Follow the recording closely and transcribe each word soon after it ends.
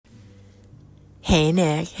Hey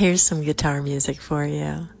Nick, here's some guitar music for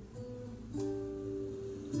you.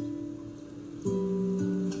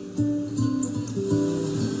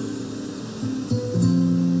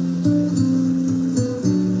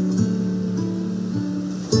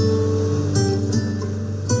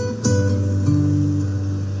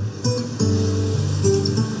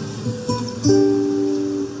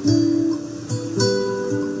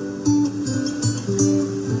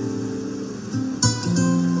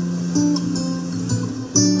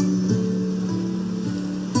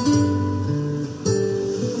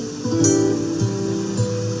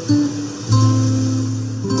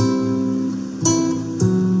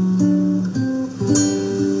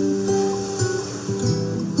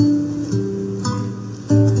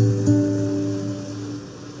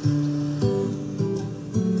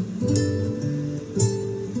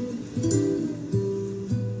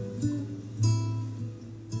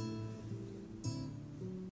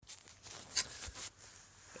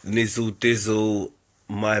 Nizzle Dizzle,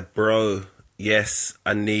 my bro. Yes,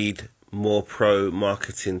 I need more pro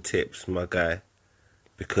marketing tips, my guy,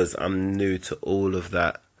 because I'm new to all of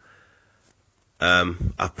that.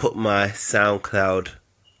 I put my SoundCloud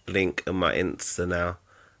link in my Insta now,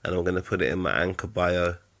 and I'm going to put it in my Anchor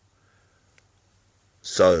bio.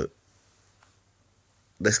 So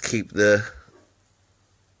let's keep the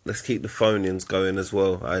phone-ins going as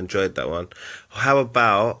well. I enjoyed that one. How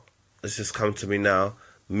about, it's just come to me now,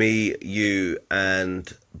 me, you,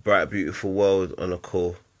 and Bright Beautiful World on a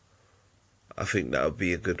call. I think that would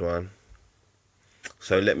be a good one.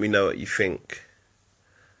 So let me know what you think.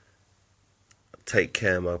 Take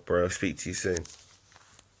care, my bro. I'll speak to you soon.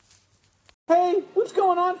 Hey, what's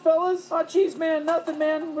going on, fellas? Oh, jeez, man, nothing,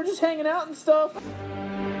 man. We're just hanging out and stuff.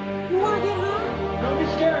 You wanna get hurt? Don't be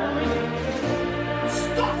scared, homie.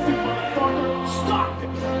 Stop it, motherfucker! Stop it!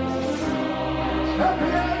 Happy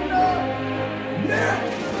end,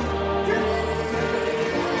 Nick!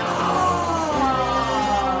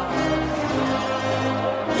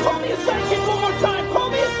 Call me a sidekick one more time! Call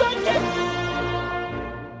me a sidekick!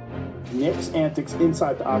 Nick's antics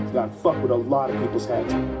inside the octagon fuck with a lot of people's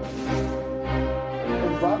heads. And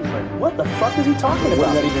Bobby's like, what the fuck is he talking about?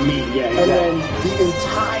 What does that even mean? Yeah, exactly. And then the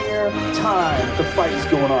entire time the fight is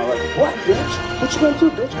going on, like, what, bitch? What you gonna do,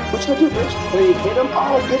 bitch? What you gonna do, bitch? And then you hit him,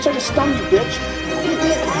 oh, bitch, I just stunned you, bitch.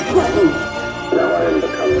 Now I am the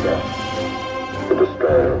Kaiser, the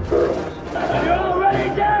destroyer of worlds. You're already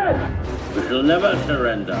dead! We shall never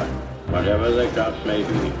surrender, whatever the cost may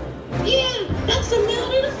be. Yeah, that's the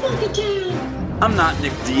melody of Funky Town. I'm not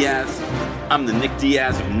Nick Diaz. I'm the Nick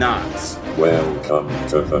Diaz of Knots. Welcome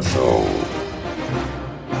to the show.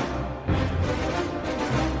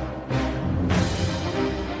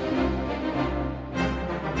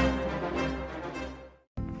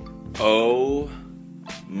 Oh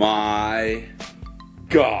my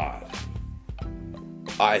God.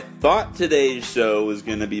 I thought today's show was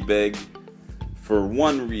going to be big for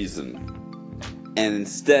one reason. And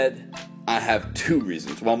instead, I have two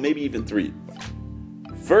reasons. Well, maybe even three.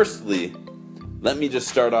 Firstly, let me just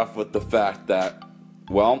start off with the fact that,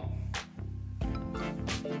 well,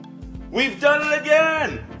 we've done it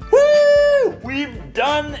again! Woo! We've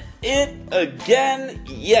done it again,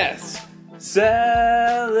 yes!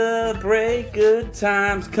 Celebrate good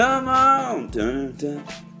times, come on! Dun, dun,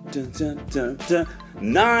 dun, dun, dun, dun.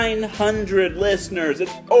 900 listeners,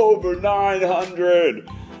 it's over 900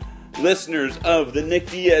 listeners of the Nick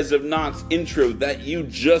Diaz of Knots intro that you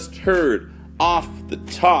just heard off the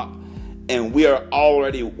top. And we are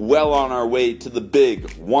already well on our way to the big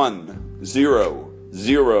 1,000.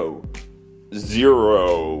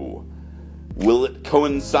 Will it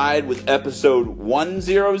coincide with episode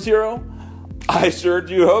 100? I sure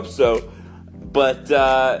do hope so. But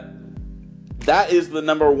that is the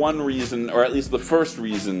number one reason, or at least the first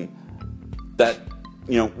reason, that,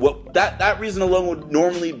 you know, what that reason alone would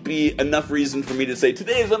normally be enough reason for me to say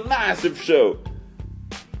today is a massive show.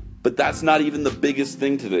 But that's not even the biggest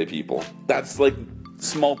thing today, people. That's like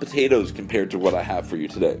small potatoes compared to what I have for you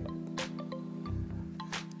today.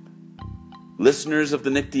 Listeners of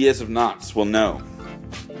the Nick Diaz of Knots will know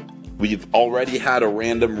we've already had a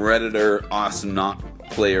random Redditor Awesome Knot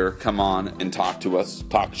player come on and talk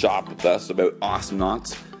shop with us about Awesome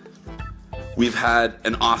Knots. We've had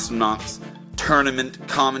an Awesome Knots tournament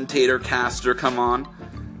commentator caster come on,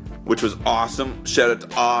 which was awesome. Shout out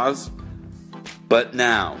to Oz. But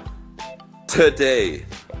now, today,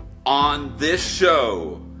 on this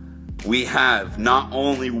show, we have not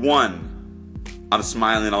only one, I'm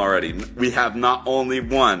smiling already, we have not only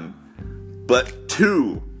one, but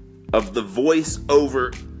two of the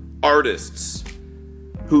voiceover artists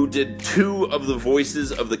who did two of the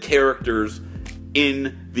voices of the characters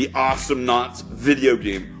in the Awesome Knots video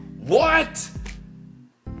game. What?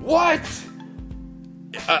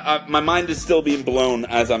 My mind is still being blown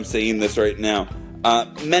as I'm saying this right now.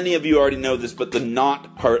 Many of you already know this, but the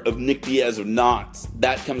Knot part of Nick Diaz of Knots,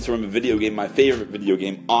 that comes from a video game, my favorite video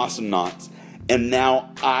game, Awesome Knots. And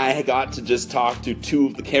now I got to just talk to two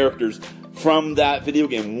of the characters from that video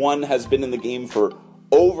game. One has been in the game for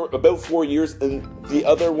about 4 years, and the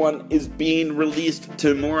other one is being released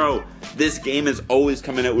tomorrow. This game is always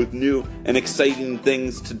coming out with new and exciting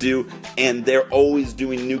things to do, and they're always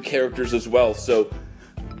doing new characters as well. So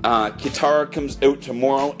Kitara comes out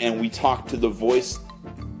tomorrow, and we talk to the voice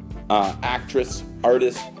actress,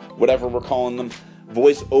 artist, whatever we're calling them,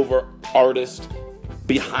 voice-over artist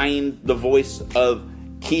behind the voice of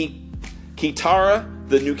Kitara,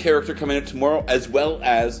 the new character coming out tomorrow, as well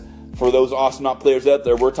as, for those Awesome Knot players out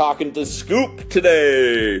there, we're talking to Scoop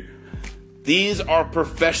today. These are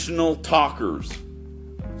professional talkers.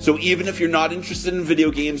 So even if you're not interested in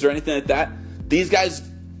video games or anything like that, these guys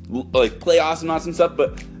like play Awesome Knots and stuff,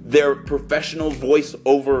 but they're professional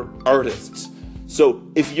voice-over artists. So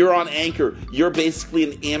if you're on Anchor, you're basically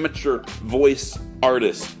an amateur voice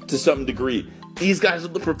artist to some degree. These guys are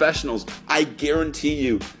the professionals. I guarantee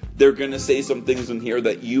you they're going to say some things in here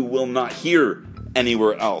that you will not hear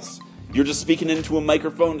anywhere else. You're just speaking into a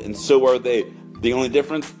microphone, and so are they. The only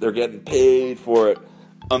difference, they're getting paid for it.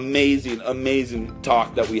 Amazing, amazing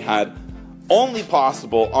talk that we had. Only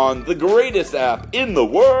possible on the greatest app in the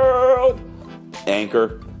world,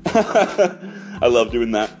 Anchor. I love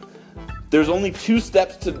doing that. There's only 2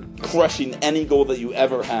 steps to crushing any goal that you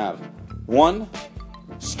ever have. 1,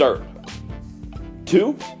 start.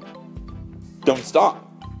 2, don't stop.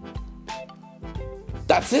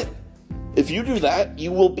 That's it. If you do that,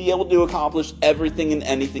 you will be able to accomplish everything and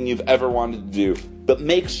anything you've ever wanted to do. But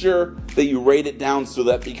make sure that you write it down so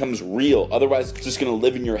that becomes real. Otherwise, it's just going to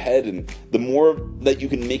live in your head. And the more that you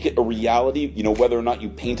can make it a reality, whether or not you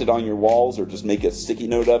paint it on your walls or just make a sticky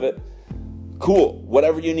note of it, cool.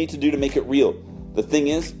 Whatever you need to do to make it real. The thing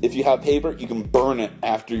is, if you have paper, you can burn it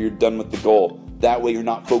after you're done with the goal. That way you're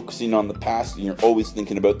not focusing on the past and you're always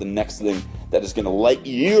thinking about the next thing that is going to light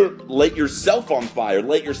yourself on fire,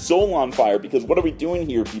 light your soul on fire. Because what are we doing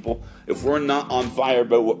here, people? If we're not on fire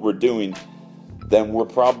about what we're doing, then we're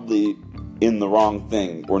probably in the wrong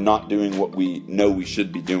thing. We're not doing what we know we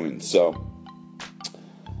should be doing. So,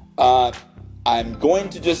 I'm going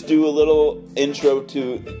to just do a little intro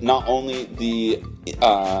to not only the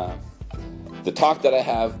talk that I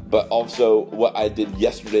have, but also what I did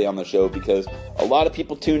yesterday on the show, because a lot of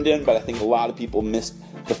people tuned in, but I think a lot of people missed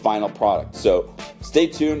the final product. So stay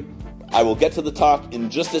tuned. I will get to the talk in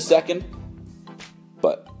just a second,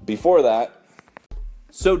 but before that,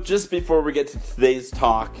 so just before we get to today's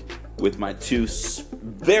talk with my 2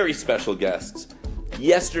 very special guests,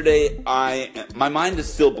 yesterday my mind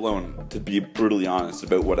is still blown, to be brutally honest,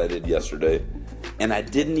 about what I did yesterday. And I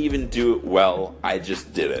didn't even do it well, I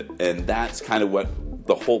just did it. And that's kind of what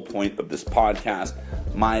the whole point of this podcast,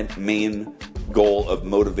 my main goal of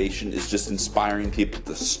motivation, is just inspiring people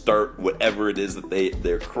to start whatever it is that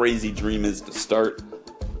their crazy dream is to start.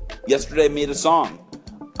 Yesterday I made a song.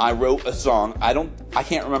 I wrote a song. I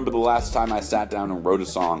can't remember the last time I sat down and wrote a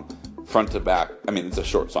song front to back. I mean, it's a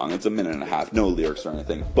short song. It's 1.5 minutes, no lyrics or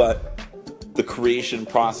anything. But the creation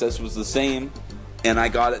process was the same. And I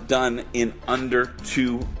got it done in under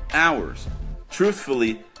 2 hours.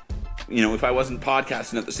 Truthfully, if I wasn't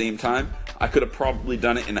podcasting at the same time, I could have probably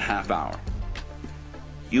done it in a half hour.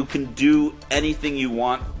 You can do anything you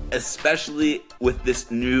want, especially with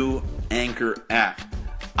this new Anchor app.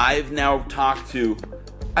 I've now talked to,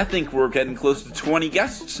 I think we're getting close to 20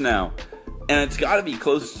 guests now. And it's got to be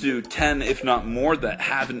close to 10, if not more, that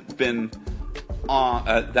haven't been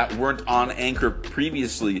that weren't on Anchor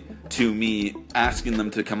previously to me asking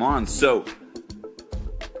them to come on. So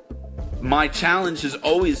my challenge is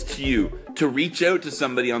always to you to reach out to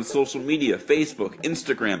somebody on social media, Facebook,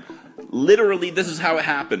 Instagram. Literally, this is how it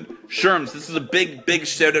happened. Sherms, this is a big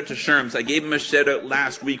shout out to Sherms. I gave him a shout out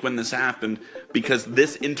last week when this happened, because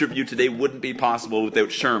this interview today wouldn't be possible without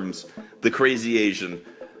Sherms, the crazy Asian,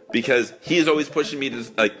 because he is always pushing me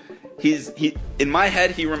to, he in my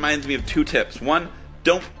head, he reminds me of 2 tips. 1,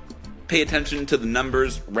 don't pay attention to the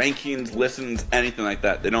numbers, rankings, listens, anything like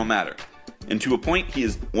that. They don't matter. And to a point, he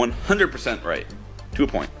is 100% right. To a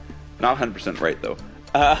point. Not 100% right, though.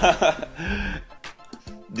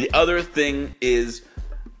 The other thing is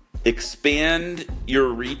expand your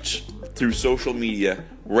reach through social media.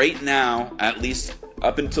 Right now, at least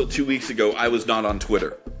up until 2 weeks ago, I was not on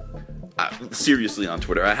Twitter. Seriously on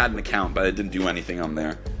Twitter. I had an account, but I didn't do anything on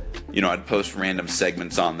there. I'd post random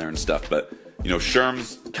segments on there and stuff, but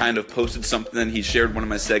Sherm's kind of posted something. He shared one of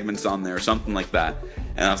my segments on there, something like that.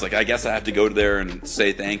 And I was like, I guess I have to go there and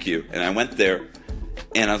say thank you. And I went there,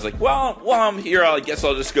 and I was like, well, while I'm here, I guess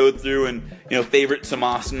I'll just go through and, favorite some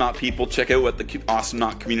Awesome Not people. Check out what the Awesome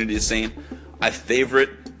Not community is saying. I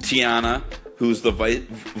favorite Tiana, who's the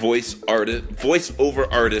voiceover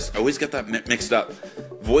artist. I always get that mixed up.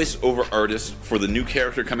 Voiceover artist for the new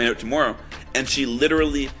character coming out tomorrow. And she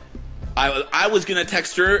literally, I was going to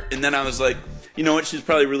text her, and then I was like, you know what, she's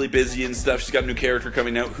probably really busy and stuff. She's got a new character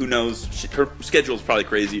coming out. Who knows? Her schedule's probably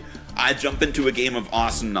crazy. I jump into a game of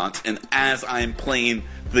Awesome Nuts, and as I'm playing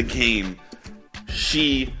the game,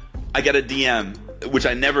 I get a DM, which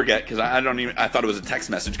I never get because I thought it was a text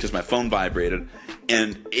message because my phone vibrated,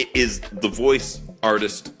 and it is the voice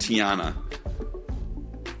artist Tiana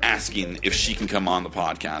asking if she can come on the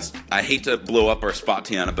podcast. I hate to blow up our spot,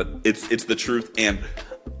 Tiana, but it's the truth. And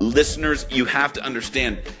listeners, you have to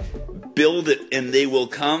understand, build it and they will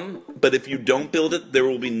come, but if you don't build it, there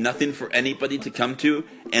will be nothing for anybody to come to,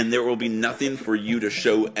 and there will be nothing for you to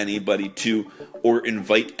show anybody to or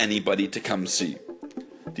invite anybody to come see.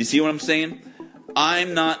 Do you see what I'm saying?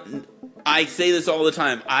 I say this all the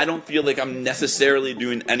time. I don't feel like I'm necessarily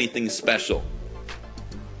doing anything special.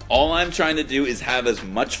 All I'm trying to do is have as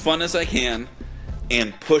much fun as I can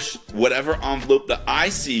and push whatever envelope that I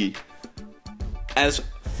see as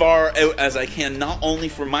far out as I can, not only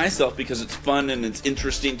for myself because it's fun and it's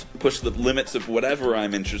interesting to push the limits of whatever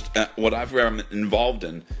I'm involved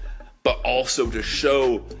in, but also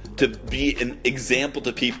to be an example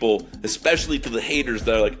to people, especially to the haters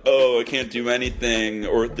that are like, oh, I can't do anything,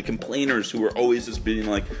 or the complainers who are always just being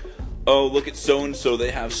like, oh, look at so-and-so,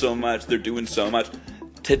 they have so much, they're doing so much.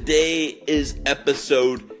 Today is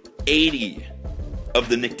episode 80 of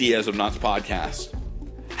the Nick Diaz of Knots podcast.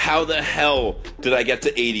 How the hell did I get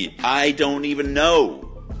to 80? I don't even know.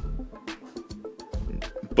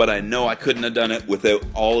 But I know I couldn't have done it without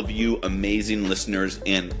all of you amazing listeners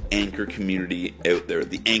and Anchor community out there.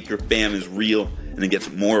 The Anchor fam is real, and it gets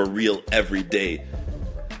more real every day.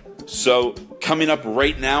 So, coming up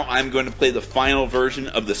right now, I'm going to play the final version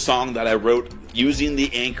of the song that I wrote using the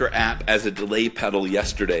Anchor app as a delay pedal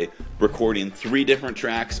yesterday, recording 3 different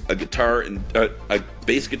tracks, a guitar and a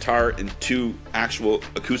bass guitar and 2 actual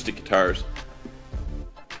acoustic guitars.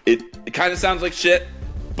 It kind of sounds like shit,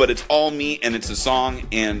 but it's all me and it's a song,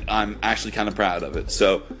 and I'm actually kind of proud of it.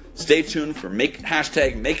 So stay tuned for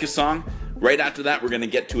hashtag make a song. Right after that, we're going to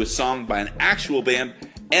get to a song by an actual band,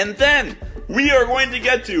 and then we are going to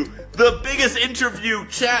get to the biggest interview,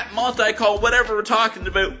 chat, multi-call, whatever we're talking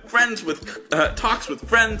about, talks with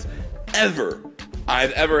friends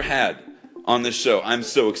I've ever had on this show. I'm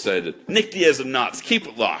so excited. Nick Diaz of Knots, keep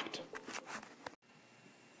it locked.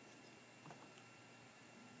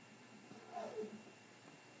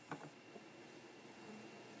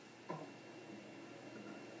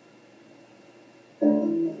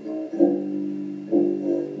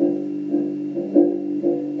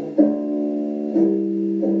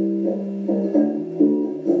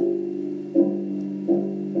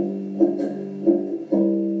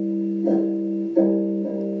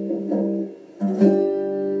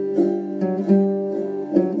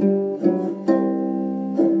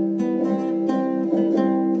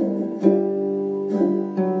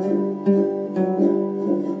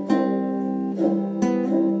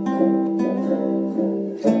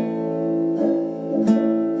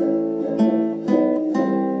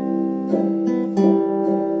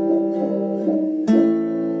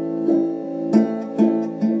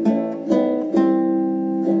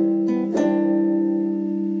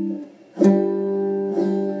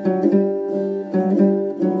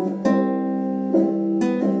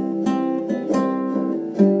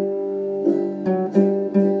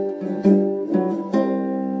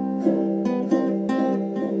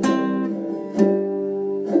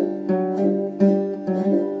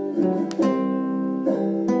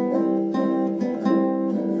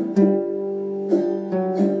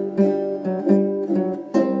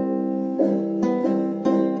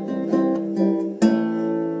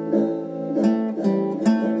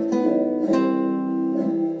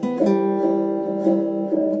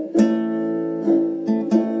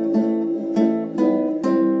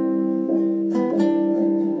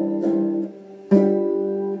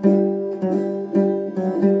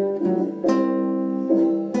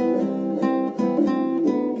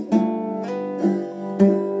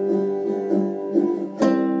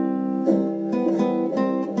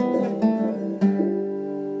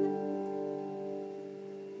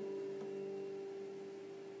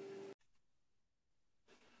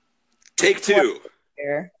 Take 2.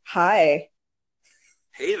 Here. Hi.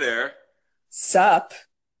 Hey there. Sup?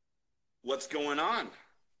 What's going on?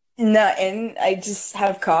 Nothing. I just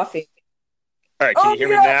have coffee. All right, can you hear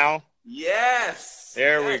me now? Yes.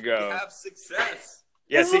 There we go. We have success.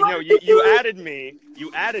 Yeah, see, no, you added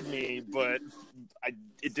me, but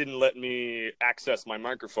it didn't let me access my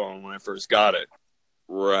microphone when I first got it.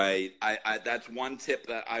 Right. I that's one tip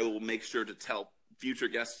that I will make sure to tell future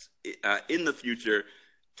guests in the future.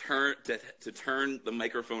 Turn the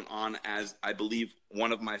microphone on, as I believe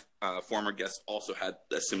one of my former guests also had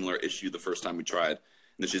a similar issue the first time we tried. And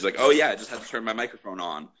then she's like, "Oh yeah, I just had to turn my microphone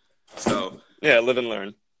on." So yeah, live and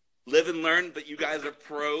learn. Live and learn, but you guys are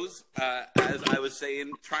pros. As I was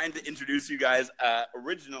saying, trying to introduce you guys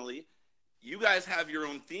originally, you guys have your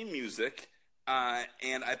own theme music,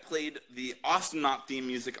 and I played the Awesome Knot theme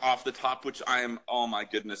music off the top, which I am, oh my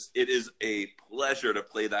goodness, it is a pleasure to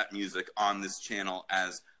play that music on this channel,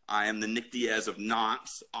 as I am the Nick Diaz of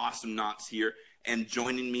Knots, Awesome Knots here, and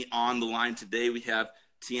joining me on the line today, we have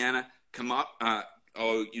Tiana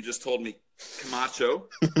you just told me Camacho.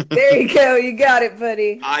 There you go. You got it,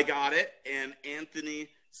 buddy. I got it. And Anthony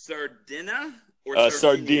Sardina?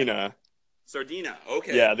 Sardina. Sardina.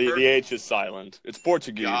 Okay. Yeah, the H is silent. It's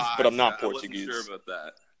Portuguese, but I'm not Portuguese. I wasn't sure about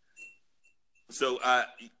that. So,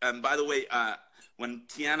 and by the way, when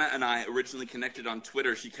Tiana and I originally connected on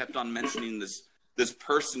Twitter, she kept on mentioning this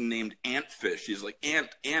person named Antfish. She's like,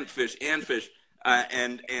 Antfish.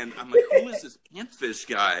 And I'm like, who is this Antfish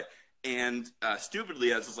guy? And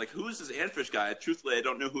stupidly, I was just like, who is this Antfish guy? Truthfully, I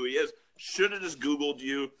don't know who he is. Should have just Googled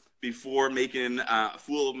you before making a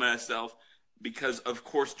fool of myself, because, of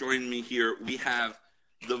course, joining me here, we have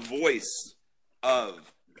the voice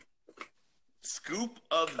of Scoop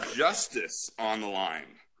of Justice on the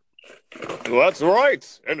line. That's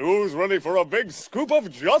right. And who's ready for a big scoop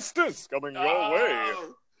of justice coming your way?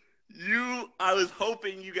 I was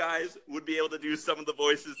hoping you guys would be able to do some of the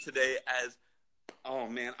voices today, as oh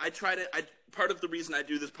man, part of the reason I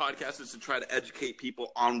do this podcast is to try to educate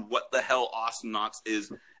people on what the hell Awesome Knots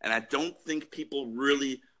is, and I don't think people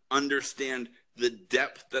really understand the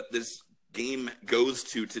depth that this game goes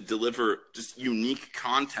to deliver just unique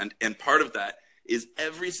content, and part of that is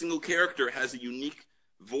every single character has a unique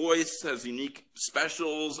voice, has unique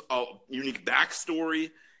specials, a unique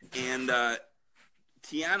backstory, and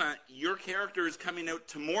Tiana, your character is coming out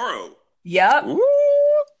tomorrow. Yep.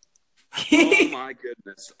 Oh my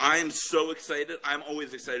goodness. I am so excited. I'm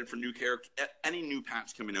always excited for new characters, any new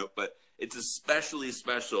patch coming out, but it's especially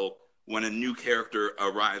special when a new character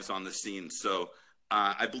arrives on the scene. So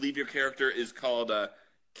I believe your character is called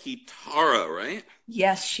Kitara, right?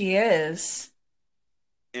 Yes, she is.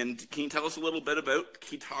 And can you tell us a little bit about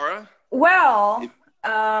Kitara? Well,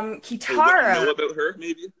 Kitara. What you know about her,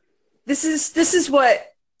 maybe? This is what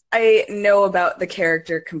I know about the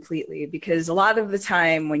character completely, because a lot of the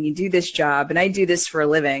time when you do this job, and I do this for a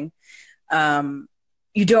living,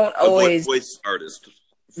 you don't always... Voice artist.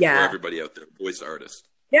 For everybody out there, voice artist.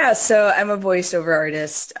 Yeah, so I'm a voiceover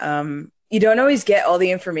artist. You don't always get all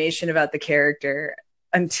the information about the character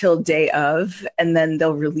until day of, and then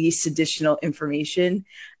they'll release additional information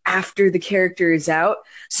after the character is out.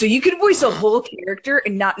 So you could voice a whole character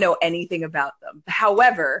and not know anything about them.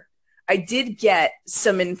 However, I did get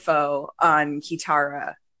some info on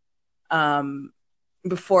Kitara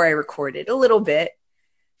before I recorded a little bit.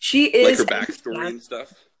 She is like her backstory and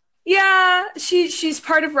stuff. Yeah, she's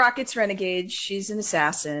part of Rocket's Renegades. She's an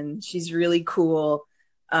assassin. She's really cool.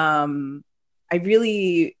 I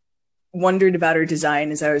really wondered about her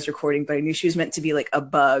design as I was recording, but I knew she was meant to be like a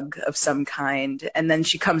bug of some kind. And then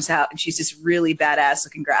she comes out and she's this really badass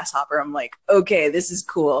looking grasshopper. I'm like, okay, this is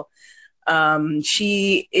cool.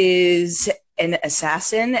 She is an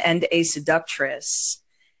assassin and a seductress,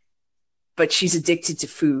 but she's addicted to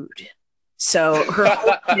food. So her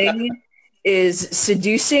whole thing is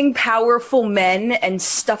seducing powerful men and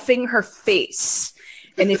stuffing her face.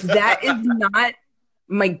 And if that is not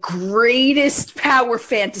my greatest power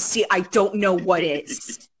fantasy, I don't know what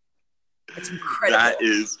is. That's incredible. That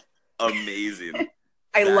is amazing.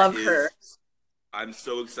 I love her. I'm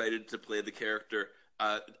so excited to play the character.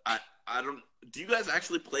 Do you guys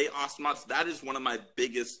actually play Awesome Knots? That is one of my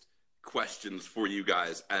biggest questions for you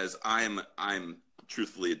guys, as I'm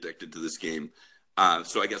truthfully addicted to this game.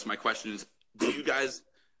 So I guess my question is, do you guys,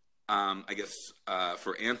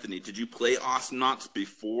 for Anthony, did you play Awesome Knots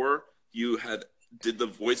before you did the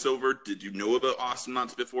voiceover? Did you know about Awesome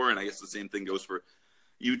Knots before? And I guess the same thing goes for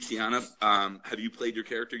you, Tiana. Have you played your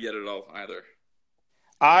character yet at all either?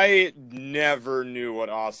 I never knew what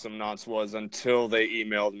Awesome Knots was until they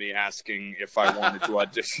emailed me asking if I wanted to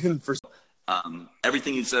audition for.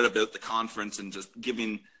 Everything you said about the conference and just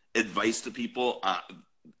giving advice to people,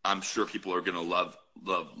 I'm sure people are going to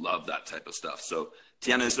love that type of stuff. So,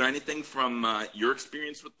 Tiana, is there anything from your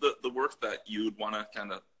experience with the work that you would want to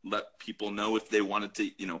kind of let people know if they wanted to,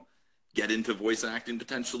 get into voice acting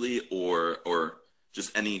potentially, or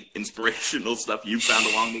just any inspirational stuff you found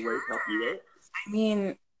along the way to help you out? I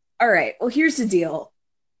mean, all right. Well, here's the deal.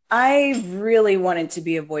 I really wanted to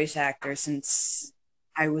be a voice actor since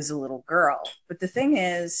I was a little girl. But the thing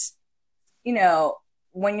is,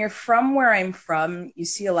 when you're from where I'm from, you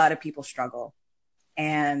see a lot of people struggle.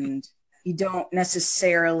 And you don't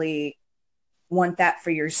necessarily want that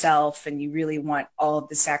for yourself, and you really want all of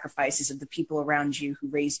the sacrifices of the people around you who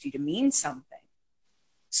raised you to mean something.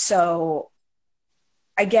 So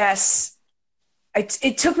I guess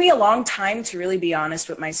it took me a long time to really be honest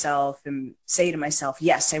with myself and say to myself,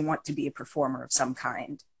 yes, I want to be a performer of some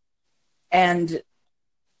kind. And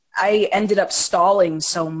I ended up stalling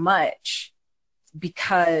so much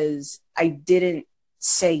because I didn't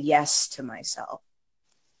say yes to myself.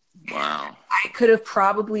 Wow. I could have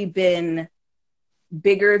probably been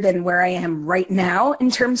bigger than where I am right now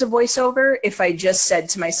in terms of voiceover if I just said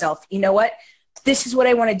to myself, you know what, this is what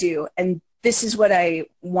I want to do, and this is what I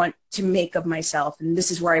want to make of myself, and this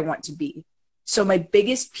is where I want to be. So my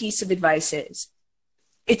biggest piece of advice is,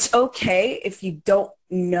 it's okay if you don't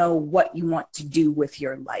know what you want to do with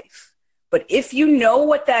your life. But if you know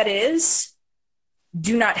what that is,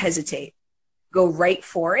 do not hesitate. Go right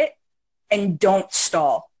for it and don't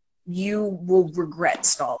stall. You will regret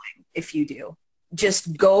stalling if you do.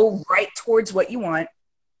 Just go right towards what you want.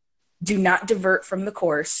 Do not divert from the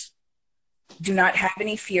course. Do not have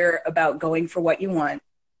any fear about going for what you want.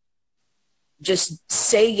 Just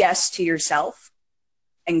say yes to yourself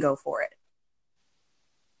and go for it.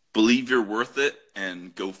 Believe you're worth it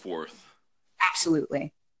and go forth.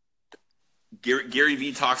 Absolutely. Gary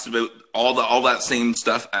Vee talks about all that same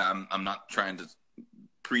stuff. I'm not trying to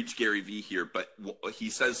preach Gary Vee here, but he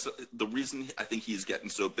says the reason I think he's getting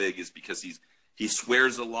so big is because he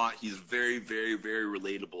swears a lot. He's very, very, very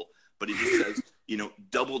relatable, but he just says,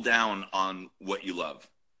 double down on what you love.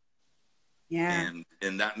 Yeah.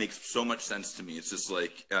 And that makes so much sense to me. It's just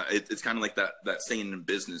like, it's kind of like that saying in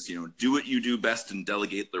business, do what you do best and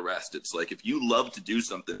delegate the rest. It's like, if you love to do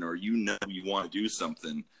something, or you want to do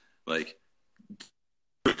something, like,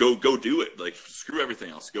 go do it. Like, screw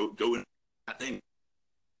everything else. Go in that thing.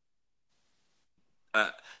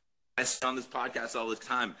 I say on this podcast all the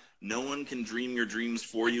time, no one can dream your dreams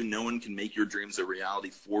for you. No one can make your dreams a reality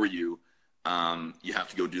for you. You have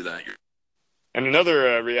to go do that. And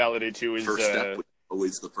another reality too is first step,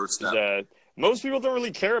 always the first step. Most people don't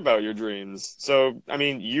really care about your dreams. So, I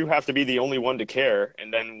mean, you have to be the only one to care.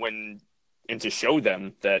 And then to show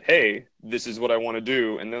them that, hey, this is what I want to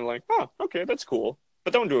do. And they're like, oh, okay, that's cool.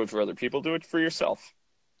 But don't do it for other people. Do it for yourself.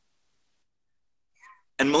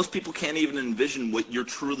 And most people can't even envision what you're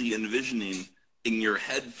truly envisioning in your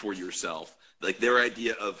head for yourself. Like, their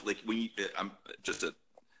idea of, like, when I'm just to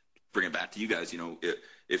bring it back to you guys,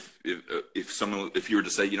 if you were to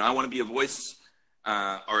say, I want to be a voice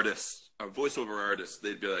artist, a voiceover artist,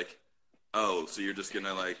 they'd be like, oh, so you're just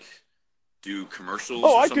gonna like do commercials?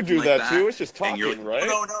 Oh, or I could do like that too. It's just talking, like, right?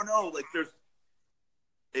 No. Like, there's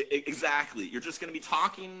exactly. You're just gonna be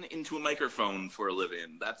talking into a microphone for a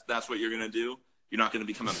living. That's what you're gonna do. You're not going to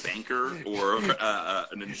become a banker or an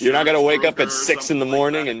insurance. You're not going to wake up at 6 in the like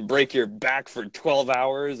morning that. and break your back for 12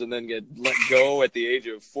 hours and then get let go at the age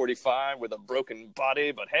of 45 with a broken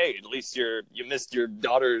body. But hey, at least you missed your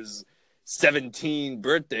daughter's 17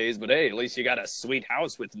 birthdays. But hey, at least you got a sweet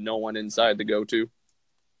house with no one inside to go to.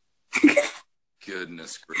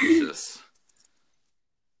 Goodness gracious.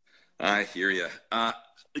 I hear you.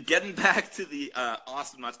 Getting back to the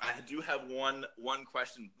Awesome Knots, I do have one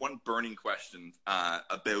question, one burning question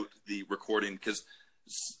about the recording, because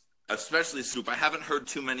especially Soup, I haven't heard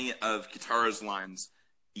too many of Katara's lines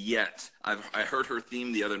yet. I heard her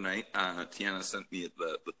theme the other night. Tiana sent me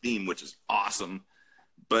the theme, which is awesome.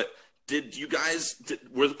 But did you guys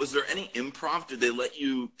was there any improv? Did they let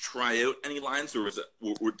you try out any lines, or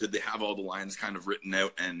did they have all the lines kind of written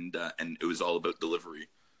out and it was all about delivery?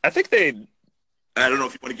 I think I don't know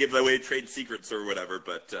if you want to give away trade secrets or whatever,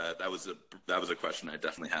 but that was a question I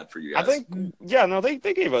definitely had for you guys. I think, yeah, no, they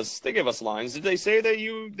gave us lines. Did they say that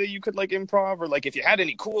you could like improv, or like if you had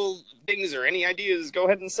any cool things or any ideas, go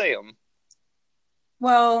ahead and say them?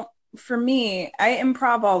 Well, for me, I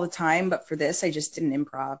improv all the time, but for this, I just didn't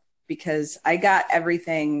improv because I got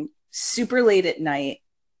everything super late at night,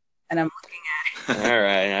 and I'm looking at it. All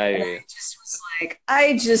right, and I just was like,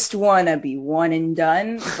 I just want to be one and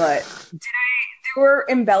done, but there were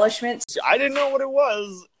embellishments. I didn't know what it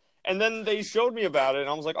was, And then they showed me about it, and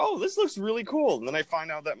I was like, oh, this looks really cool. And then I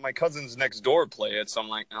find out that my cousins next door play it, so I'm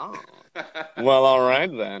like, oh, well, all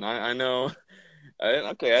right then. I know.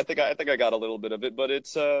 Okay, I think I got a little bit of it, but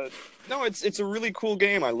it's no, it's a really cool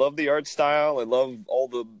game. I love the art style. I love all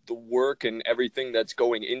the work and everything that's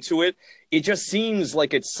going into it. It just seems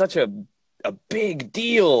like it's such a big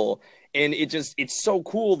deal, and it's so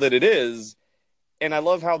cool that it is. And I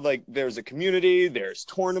love how, like, there's a community, there's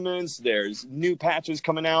tournaments, there's new patches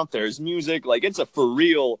coming out, there's music. Like, it's a for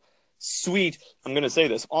real sweet, I'm gonna say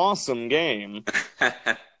this, awesome game.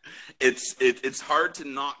 It's hard to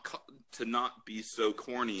not be so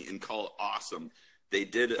corny and call it awesome.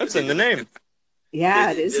 That's in the name.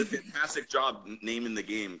 Yeah, it is. They did a fantastic job naming the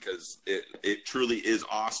game because it truly is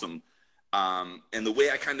awesome. And the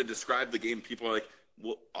way I kind of describe the game, people are like,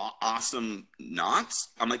 well, awesome knots?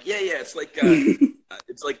 I'm like, yeah. It's like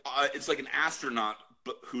it's like an astronaut,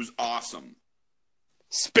 but who's awesome.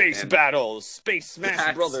 Space battles, Space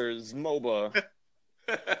Smash Brothers, MOBA.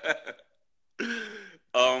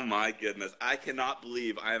 Oh my goodness! I cannot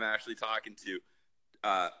believe I am actually talking to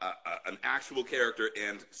an actual character,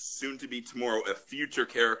 and soon to be tomorrow a future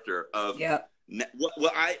character of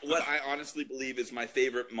what I honestly believe is my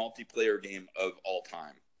favorite multiplayer game of all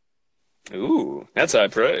time. Ooh, that's high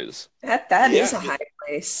praise. That is a high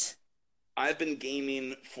praise. I've been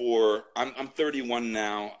gaming for I'm 31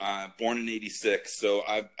 now, born in '86, so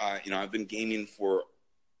I've been gaming for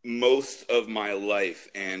most of my life,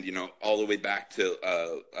 and all the way back to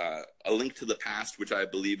A Link to the Past, which I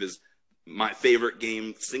believe is my favorite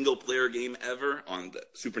single player game ever on the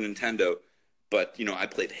Super Nintendo. But I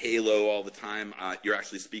played Halo all the time. You're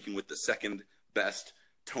actually speaking with the second best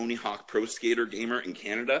Tony Hawk Pro Skater gamer in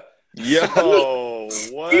Canada. Yo,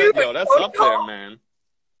 what? Yo, that's up there, man.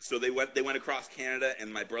 So they went across Canada,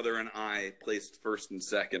 and my brother and I placed first and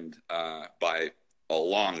second by a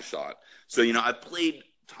long shot. So I played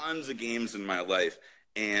tons of games in my life,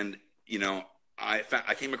 and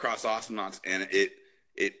I came across Awesomenauts, and it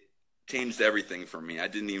changed everything for me. I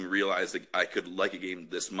didn't even realize that I could like a game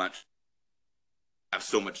this much, have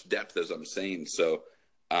so much depth, as I'm saying. So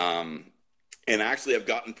and actually, I've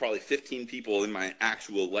gotten probably 15 people in my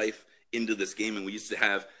actual life into this game. And we used to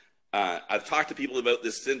have, I've talked to people about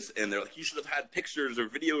this since, and they're like, you should have had pictures or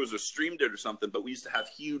videos or streamed it or something. But we used to have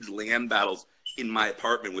huge LAN battles in my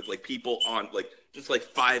apartment with people on, just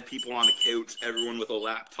 5 people on a couch, everyone with a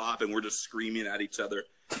laptop, and we're just screaming at each other.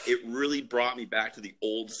 It really brought me back to the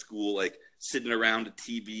old school, sitting around a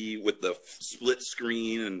TV with the split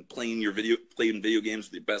screen and playing video games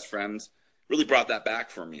with your best friends. Really brought that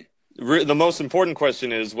back for me. The most important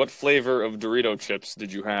question is, what flavor of Dorito chips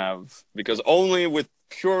did you have? Because only with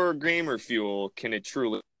pure gamer fuel can it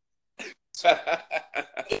truly.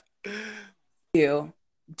 Do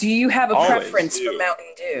you have a preference for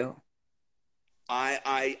Mountain Dew?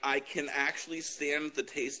 I can actually stand the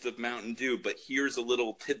taste of Mountain Dew, but here's a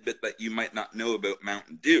little tidbit that you might not know about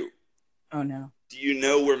Mountain Dew. Oh no. Do you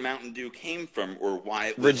know where Mountain Dew came from, or why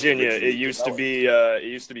it was Virginia? It used to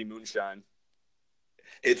be moonshine.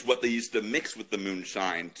 It's what they used to mix with the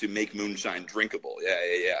moonshine to make moonshine drinkable.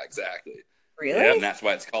 Yeah, exactly. Really? Yeah, and that's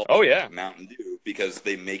why it's called Mountain Dew, because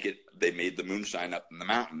they made the moonshine up in the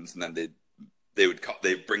mountains, and then they would call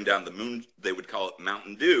it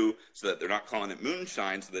Mountain Dew, so that they're not calling it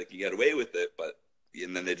moonshine, so they can get away with it.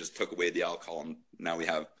 And then they just took away the alcohol, and now we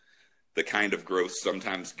have the kind of gross,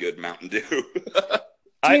 sometimes good Mountain Dew. Dude,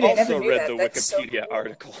 I also read the Wikipedia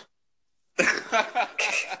article.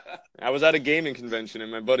 I was at a gaming convention,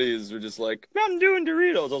 and my buddies were just like, Mountain Dew and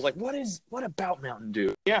Doritos. I was like, what about Mountain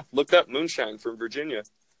Dew? Yeah, looked up moonshine from Virginia.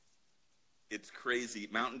 It's crazy.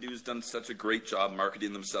 Mountain Dew's done such a great job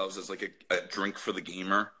marketing themselves as a drink for the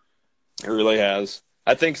gamer. It really has.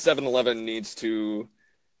 I think 7-Eleven needs to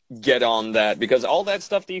get on that, because all that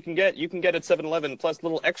stuff that you can get at 7-Eleven, plus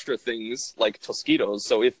little extra things like Tostitos.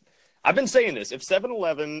 So I've been saying this, if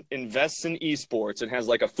 7-Eleven invests in esports and has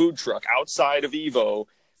a food truck outside of EVO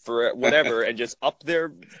for whatever and just up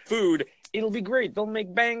their food, it'll be great. They'll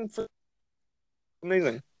make bang for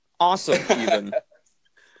amazing. Awesome, even.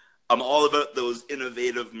 I'm all about those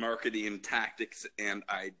innovative marketing tactics and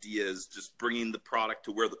ideas, just bringing the product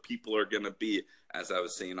to where the people are going to be, as I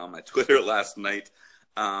was saying on my Twitter last night.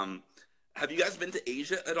 Have you guys been to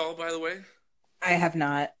Asia at all, by the way? I have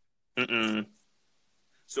not. Mm-mm.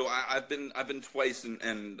 So I've been twice,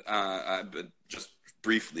 and I've been just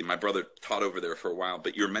briefly. My brother taught over there for a while,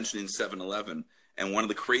 but you're mentioning 7-Eleven, and one of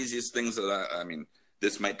the craziest things that I mean,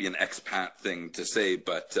 this might be an expat thing to say,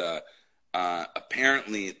 but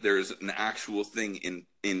apparently there's an actual thing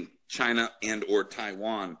in China and or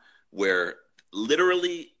Taiwan where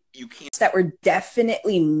literally you can't. That were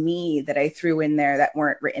definitely me that I threw in there that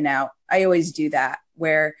weren't written out. I always do that,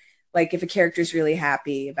 where like if a character's really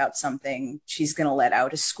happy about something, she's gonna let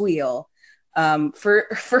out a squeal. For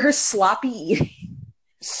her sloppy eating.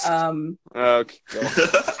 Okay. I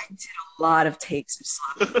did a lot of takes of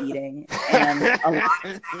sloppy eating, and a lot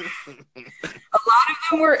of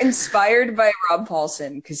them were inspired by Rob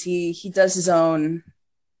Paulson, because he does his own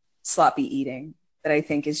sloppy eating that I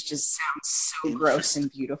think is just sounds so gross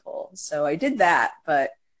and beautiful. So I did that,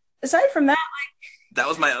 but aside from that, like, that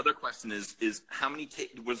was my other question: is how many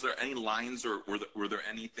was there any lines, or were there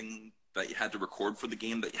anything that you had to record for the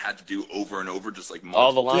game that you had to do over and over, just like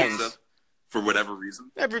all the lines? For whatever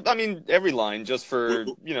reason, every line, just for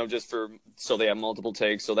so they have multiple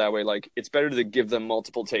takes, so that way, like, it's better to give them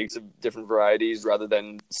multiple takes of different varieties rather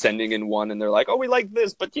than sending in one and they're like, oh, we like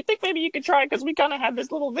this, but do you think maybe you could try, because we kind of had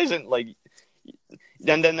this little vision, like,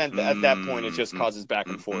 then at that point it just causes back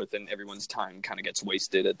and forth, and everyone's time kind of gets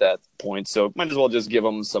wasted at that point. So might as well just give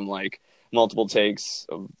them some like multiple takes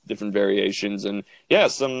of different variations, and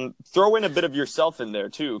throw in a bit of yourself in there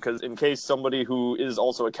too, because in case somebody who is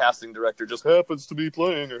also a casting director just happens to be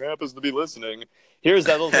playing or happens to be listening, here's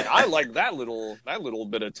that little thing. I like that little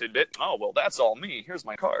bit of tidbit. Oh well, that's all me. Here's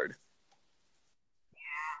my card.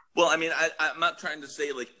 Well, I mean, I'm not trying to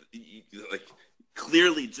say like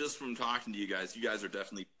clearly, just from talking to you guys are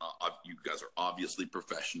definitely you guys are obviously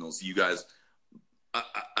professionals. You guys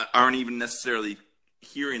aren't even necessarily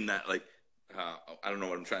hearing that like. I don't know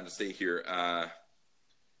what I'm trying to say here.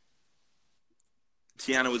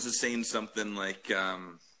 Tiana was just saying something like,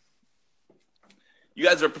 you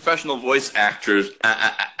guys are professional voice actors,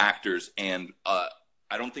 and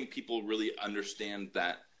I don't think people really understand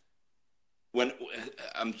that. I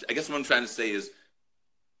guess what I'm trying to say is,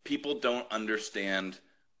 people don't understand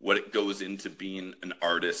what it goes into being an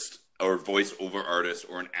artist or voiceover artist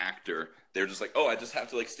or an actor. They're just like, oh, I just have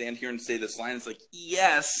to like stand here and say this line. It's like,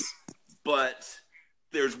 yes. But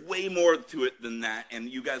there's way more to it than that, and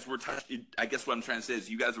you guys were I guess what I'm trying to say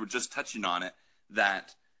is you guys were just touching on it,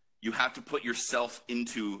 that you have to put yourself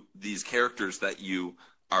into these characters that you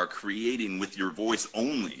are creating with your voice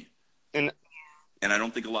only. And I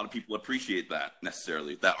don't think a lot of people appreciate that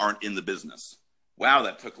necessarily, that aren't in the business. Wow,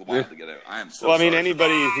 that took a while to get out. I am so sorry.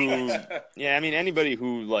 Anybody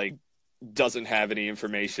who like doesn't have any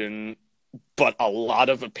information but a lot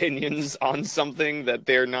of opinions on something that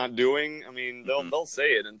they're not doing, I mean, they'll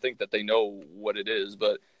say it and think that they know what it is,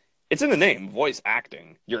 but it's in the name, voice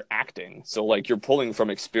acting. You're acting. So, like, you're pulling from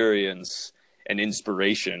experience and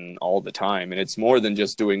inspiration all the time, and it's more than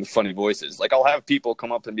just doing funny voices. Like, I'll have people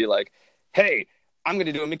come up and be like, hey, I'm going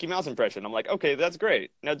to do a Mickey Mouse impression. I'm like, okay, that's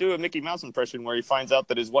great. Now do a Mickey Mouse impression where he finds out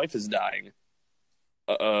that his wife is dying.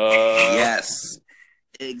 Yes.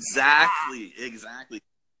 Exactly.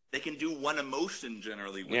 They can do one emotion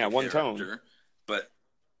generally with one character, tone. But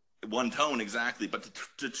one tone, exactly. But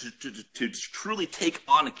to truly take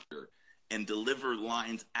on a character and deliver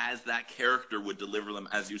lines as that character would deliver them,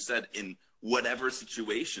 as you said, in whatever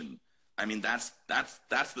situation. I mean, that's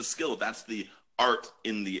the skill. That's the art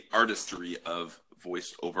in the artistry of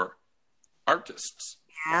voiceover artists.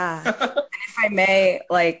 Yeah. And if I may,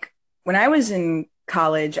 like, when I was in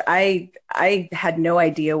college, I had no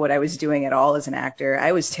idea what I was doing at all as an actor.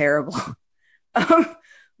 I was terrible.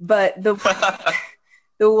 But the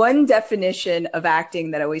one definition of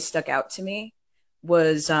acting that always stuck out to me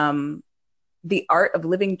was the art of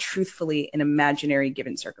living truthfully in imaginary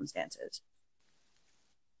given circumstances.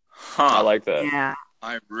 I like that. Yeah.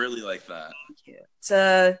 I really like that. Thank you.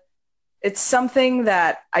 It's something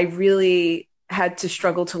that I really had to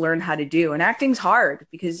struggle to learn how to do. And acting's hard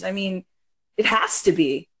because, I mean, it has to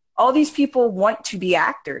be. All these people want to be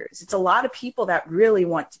actors. It's a lot of people that really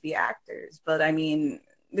want to be actors. But, I mean,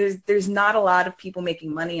 there's not a lot of people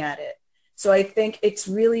making money at it. So I think it's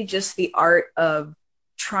really just the art of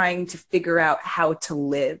trying to figure out how to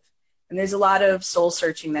live. And there's a lot of soul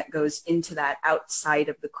searching that goes into that outside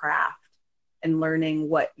of the craft and learning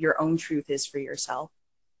what your own truth is for yourself.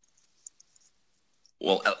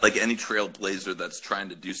 Well, like any trailblazer that's trying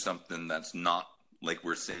to do something that's not, like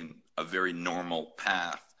we're saying, a very normal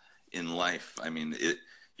path in life. I mean,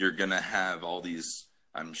 you're going to have all these,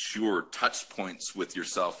 I'm sure, touch points with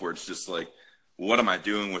yourself where it's just like, what am I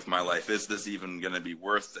doing with my life? Is this even going to be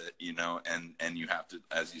worth it? You know, and you have to,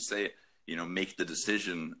 as you say, you know, make the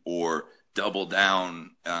decision or double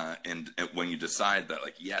down. And when you decide that,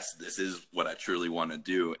 like, yes, this is what I truly want to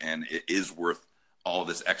do, and it is worth all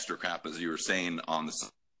this extra crap, as you were saying, on this,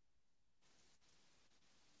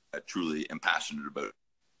 I truly am passionate about.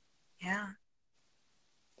 Yeah.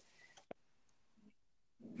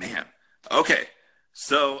 Man. Okay.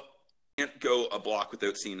 So, can't go a block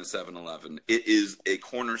without seeing a 7-Eleven. It is a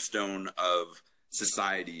cornerstone of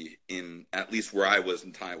society in at least where I was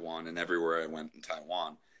in Taiwan and everywhere I went in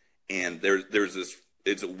Taiwan. And there's this,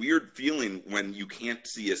 it's a weird feeling when you can't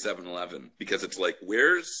see a 7-Eleven because it's like,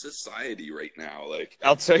 where's society right now? Like,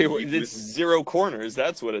 I'll tell you what, it's zero corners.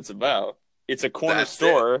 That's what it's about. It's a corner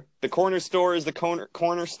store. It. The corner store is the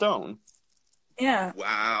cornerstone. Yeah.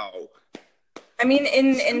 Wow. I mean,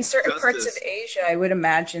 in certain parts of Asia, I would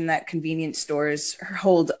imagine that convenience stores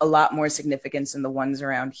hold a lot more significance than the ones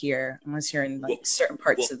around here, unless you're in certain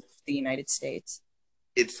parts of the United States.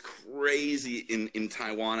 It's crazy in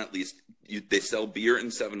Taiwan, at least. They sell beer in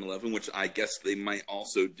 7-Eleven, which I guess they might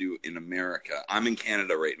also do in America. I'm in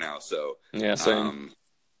Canada right now, so yeah, same.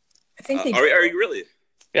 I think they are you really?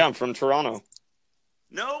 Yeah, I'm from Toronto.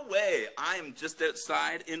 No way! I'm just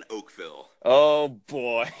outside in Oakville. Oh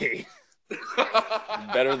boy.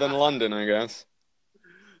 Better than London, I guess.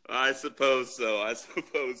 I suppose so.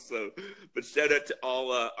 But shout out to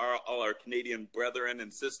all our Canadian brethren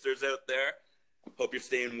and sisters out there. Hope you're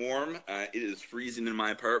staying warm. It is freezing in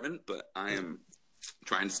my apartment, but I am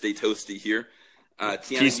trying to stay toasty here.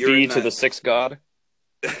 Tiana, Peace be to the sixth god.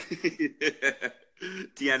 Tiana,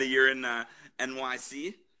 you're in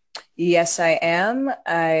NYC? Yes, I am.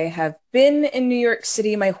 I have been in New York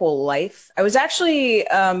City my whole life. I was actually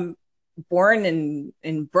born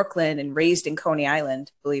in Brooklyn and raised in Coney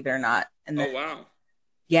Island, believe it or not. And oh, wow.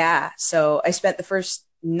 Yeah. So I spent the first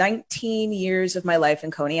 19 years of my life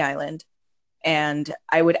in Coney Island. And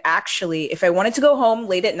I would actually, if I wanted to go home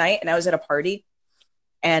late at night and I was at a party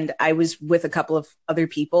and I was with a couple of other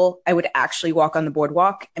people, I would actually walk on the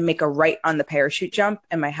boardwalk and make a right on the parachute jump.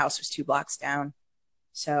 And my house was 2 blocks down.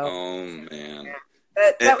 So. Oh, man.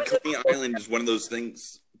 That was Coney Island is one of those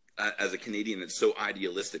things. As a Canadian, it's so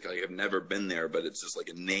idealistic. Like, I've never been there, but it's just like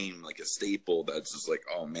a name, like a staple. That's just like,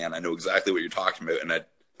 oh man, I know exactly what you're talking about, and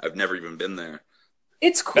I've never even been there.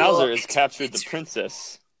 It's cool. Bowser has captured the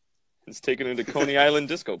princess. It's taken her to Coney Island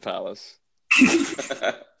Disco Palace.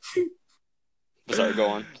 Sorry, go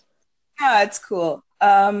on. Yeah, it's cool.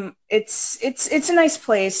 It's a nice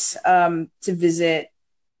place to visit.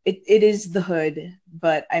 It is the hood,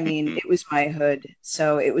 but I mean, it was my hood.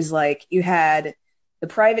 So it was like you had the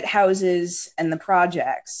private houses and the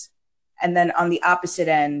projects. And then on the opposite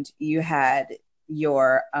end, you had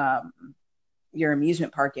your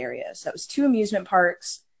amusement park area. So it was 2 amusement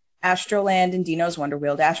parks, Astroland and Dino's Wonder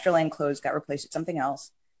World. Astroland closed, got replaced with something else.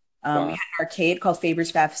 Wow. We had an arcade called Faber's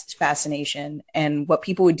Fascination. And what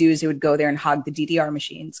people would do is they would go there and hog the DDR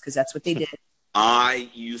machines because that's what they did. I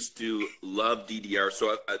used to love DDR.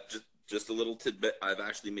 So just a little tidbit. I've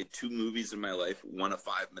actually made 2 movies in my life, one a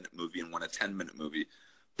 5-minute movie and one a 10-minute movie,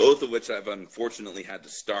 both of which I've unfortunately had to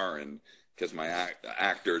star in because my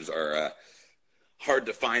actors are hard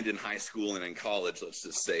to find in high school and in college, let's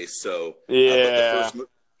just say. So,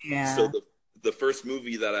 So the first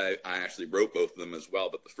movie that I actually wrote both of them as well,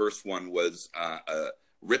 but the first one was a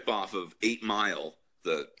ripoff of 8 Mile,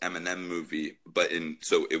 the Eminem movie, but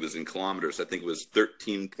so it was in kilometers. I think it was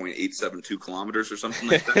 13.872 kilometers or something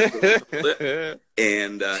like that.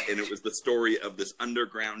 and it was the story of this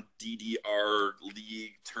underground DDR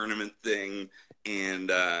league tournament thing, and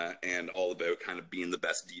all about kind of being the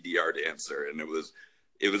best DDR dancer. And it was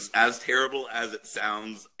as terrible as it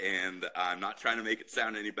sounds, and I'm not trying to make it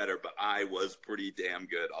sound any better, but I was pretty damn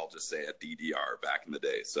good, I'll just say, at DDR back in the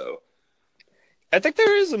day. So. I think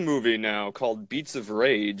there is a movie now called Beats of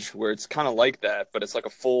Rage where it's kind of like that, but it's like a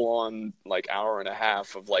full-on like hour and a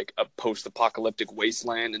half of like a post-apocalyptic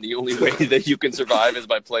wasteland, and the only way that you can survive is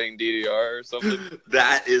by playing DDR or something.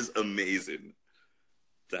 That is amazing.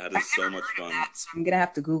 That is so much fun. So I'm gonna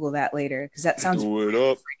have to Google that later because that sounds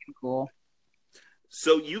freaking cool.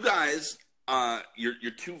 So you guys,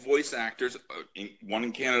 you're 2 voice actors, one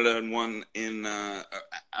in Canada and one in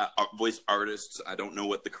voice artists. I don't know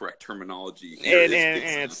what the correct terminology here is.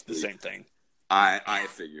 It's the same thing. I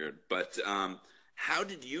figured. But how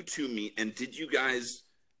did you 2 meet? And did you guys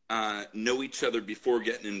know each other before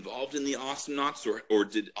getting involved in the Awesome Knots, or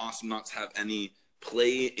did Awesome Knots have any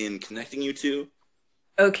play in connecting you 2?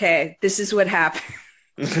 Okay, this is what happened.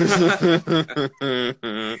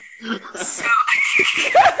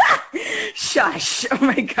 Shush. Oh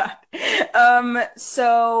my God.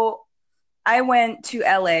 So I went to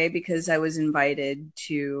LA because I was invited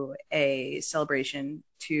to a celebration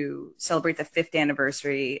to celebrate the 5th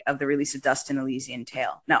anniversary of the release of Dust and Elysian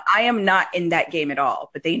Tale. Now, I am not in that game at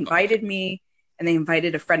all, but they invited me and they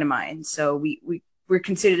invited a friend of mine. So we were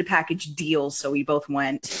considered a package deal. So we both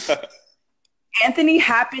went. Anthony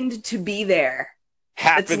happened to be there.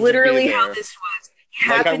 That's literally how this was.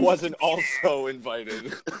 Like I wasn't also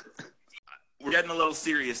invited. We're getting a little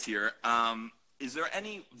serious here. Is there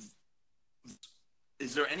any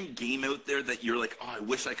game out there that you're like, oh, I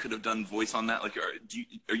wish I could have done voice on that? Like,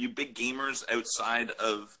 are you big gamers outside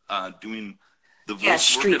of doing the voice? Yeah,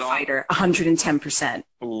 Street Fighter, 110%.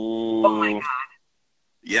 Ooh. Oh my god.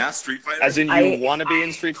 Yeah, Street Fighter. As in, you want to be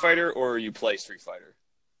in Street Fighter, or you play Street Fighter?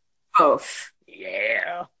 Both.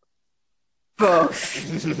 Yeah.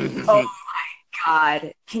 Both. Oh my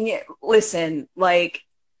god. Can you listen? Like,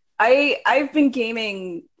 I've been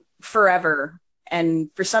gaming forever,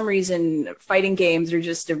 and for some reason, fighting games are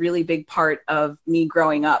just a really big part of me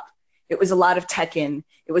growing up. It was a lot of Tekken.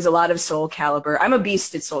 It was a lot of Soul Calibur. I'm a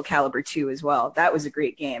beast at Soul Calibur 2 as well. That was a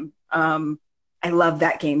great game. I love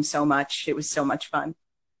that game so much. It was so much fun.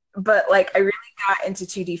 But like, I really got into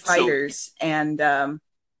 2D fighters, and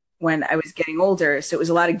when I was getting older, so it was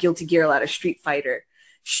a lot of Guilty Gear, a lot of Street Fighter.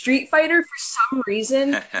 Street Fighter, for some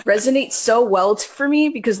reason, resonates so well for me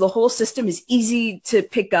because the whole system is easy to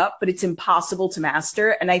pick up, but it's impossible to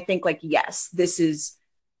master. And I think, like, yes, this is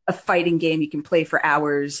a fighting game you can play for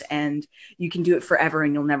hours and you can do it forever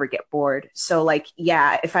and you'll never get bored. So, like,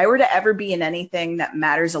 yeah, if I were to ever be in anything that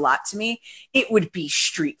matters a lot to me, it would be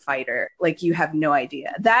Street Fighter. Like, you have no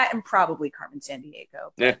idea. That and probably Carmen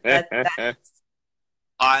Sandiego.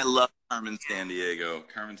 I love Carmen Sandiego.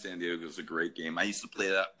 Carmen Sandiego is a great game. I used to play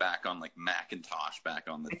that back on like Macintosh back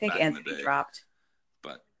on the. I think Anthony dropped.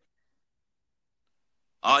 But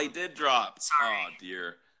he did drop. Sorry. Oh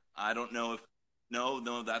dear. I don't know if.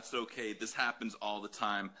 No, that's okay. This happens all the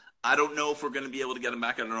time. I don't know if we're going to be able to get him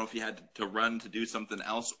back. I don't know if he had to run to do something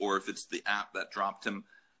else or if it's the app that dropped him.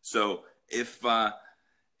 So if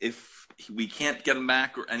we can't get him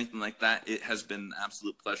back or anything like that, it has been an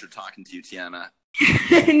absolute pleasure talking to you, Tiana.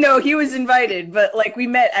 No, he was invited, but like we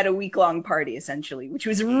met at a week-long party essentially, which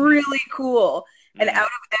was really cool. And out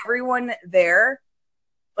of everyone there,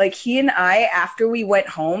 like he and I, after we went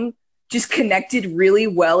home, just connected really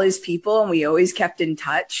well as people, and we always kept in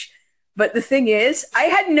touch. But the thing is, I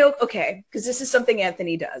had because this is something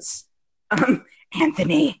Anthony does.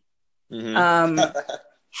 Anthony.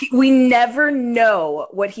 Mm-hmm. We never know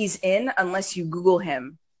what he's in unless you Google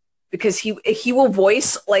him. Because he will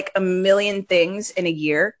voice like a million things in a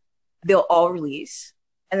year. They'll all release.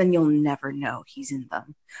 And then you'll never know he's in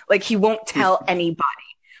them. Like, he won't tell anybody.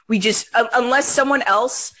 We just, unless someone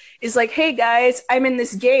else is like, hey guys, I'm in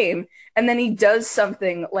this game. And then he does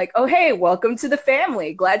something like, oh, hey, welcome to the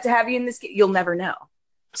family. Glad to have you in this game. You'll never know.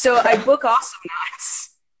 So I book Awesome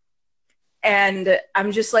Knots. And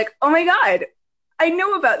I'm just like, oh my God, I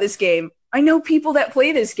know about this game. I know people that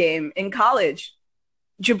play this game in college.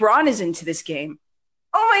 Jabron is into this game.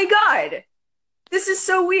 Oh my God, this is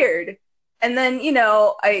so weird. And then,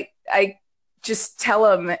 I just tell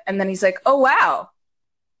him, and then he's like, oh wow,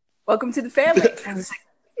 welcome to the family. I was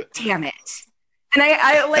like, damn it. And I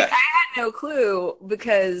had no clue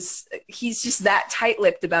because he's just that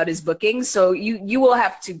tight-lipped about his bookings. So you will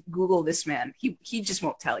have to Google this man. He just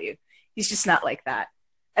won't tell you. He's just not like that.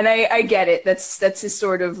 And I get it. That's his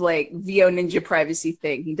sort of like VO Ninja privacy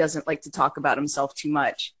thing. He doesn't like to talk about himself too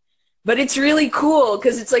much. But it's really cool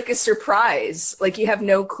because it's like a surprise. Like you have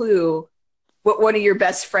no clue what one of your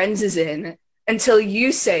best friends is in until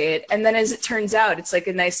you say it. And then as it turns out, it's like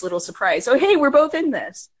a nice little surprise. Oh, hey, we're both in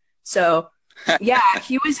this. So, yeah,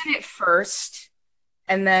 he was in it first.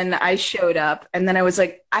 And then I showed up. And then I was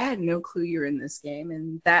like, I had no clue you're in this game.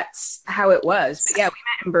 And that's how it was. But yeah, we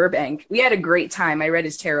met in Burbank. We had a great time. I read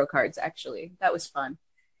his tarot cards, actually. That was fun.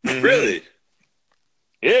 Really?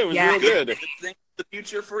 Yeah, it was real good. The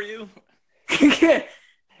future for you?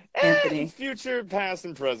 Anthony. Future, past,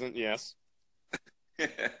 and present, yes.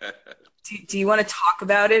 Do you want to talk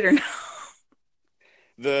about it or no?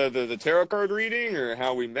 The tarot card reading or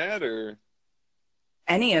how we met or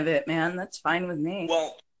any of it, man. That's fine with me.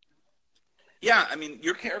 Well, yeah, I mean,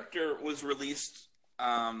 your character was released,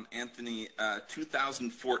 Anthony,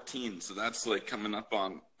 2014. So that's like coming up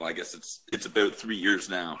on, well, I guess it's about 3 years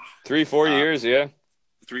now. 3-4 years, yeah.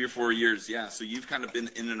 3 or 4 years, yeah. So you've kind of been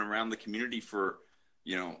in and around the community for,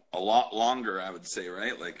 a lot longer, I would say,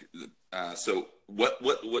 right? Like, so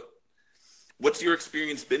what's your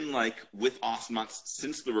experience been like with Awesome Knots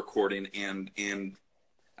since the recording? And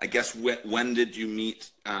I guess when did you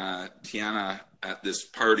meet Tiana at this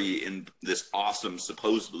party in this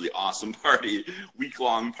supposedly awesome party,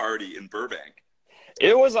 week-long party in Burbank?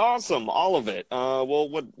 It was awesome, all of it. Well,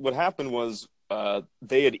 what happened was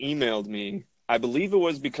they had emailed me. I believe it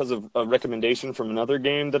was because of a recommendation from another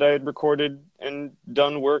game that I had recorded and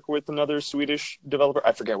done work with another Swedish developer.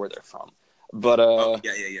 I forget where they're from. But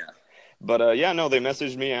yeah. But yeah, no, they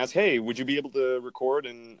messaged me, asked, hey, would you be able to record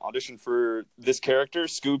and audition for this character,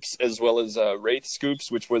 Scoops, as well as Wraith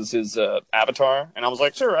Scoops, which was his avatar? And I was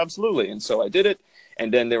like, sure, absolutely. And so I did it.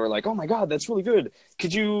 And then they were like, oh my God, that's really good.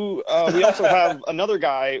 Could you, we also have another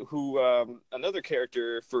guy who, another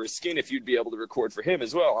character for a skin, if you'd be able to record for him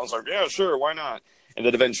as well. I was like, yeah, sure, why not? And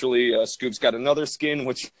then eventually Scoops got another skin,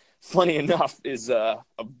 which, funny enough, is a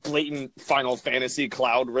blatant Final Fantasy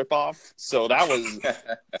Cloud ripoff. So that was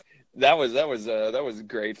that was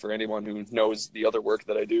great for anyone who knows the other work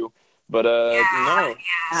that I do. But no.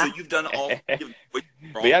 So you've done all. But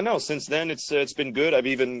yeah, no. Since then, it's been good. I've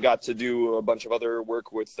even got to do a bunch of other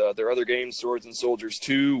work with their other games, Swords and Soldiers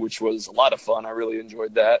 2, which was a lot of fun. I really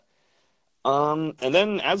enjoyed that. And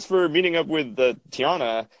then as for meeting up with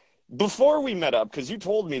Tiana, before we met up, because you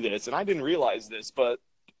told me this and I didn't realize this, but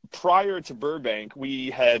prior to Burbank, we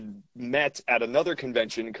had met at another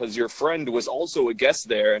convention because your friend was also a guest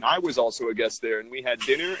there and I was also a guest there, and we had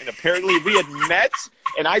dinner, and apparently we had met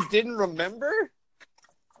and I didn't remember.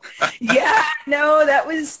 Yeah, no, that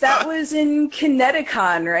was in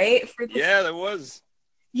Kineticon, right? Yeah, that was.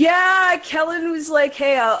 Yeah, Kellen was like,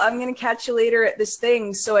 hey, I'm going to catch you later at this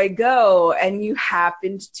thing. So I go, and you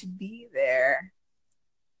happened to be there.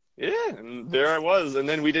 Yeah, and there I was. And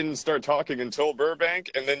then we didn't start talking until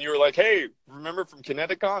Burbank. And then you were like, hey, remember from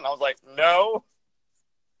Kineticon? I was like, no.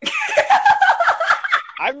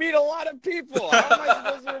 I meet a lot of people. How am I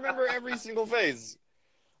supposed to remember every single face?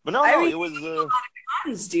 But no, it was... a lot of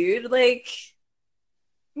cons, dude. Like,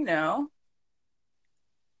 you know.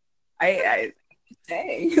 I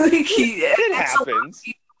say. Like, it happens.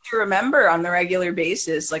 To remember on the regular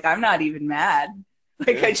basis. Like, I'm not even mad.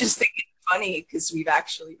 Like, I just think funny because we've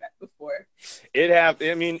actually met before. It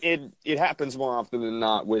happens more often than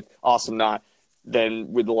not with Awesome Not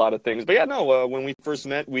than with a lot of things. But yeah, no, when we first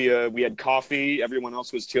met, we had coffee. Everyone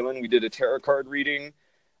else was chilling. We did a tarot card reading.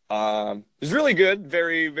 It was really good.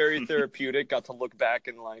 Very, very therapeutic. Got to look back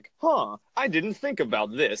and like, I didn't think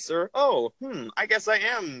about this. Or, I guess I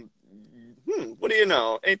am. What do you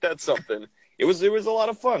know? Ain't that something? It was a lot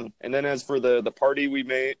of fun. And then as for the party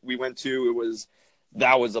we went to,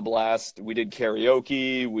 that was a blast. We did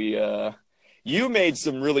karaoke. You made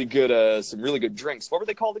some really good drinks. What were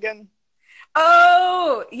they called again?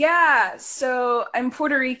 Oh, yeah. So I'm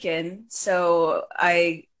Puerto Rican, so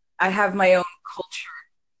I have my own culture.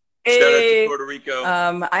 Shout out to Puerto Rico.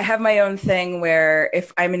 I have my own thing where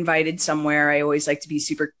if I'm invited somewhere, I always like to be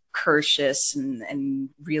super courteous and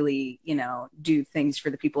really, do things for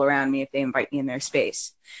the people around me if they invite me in their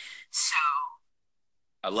space. So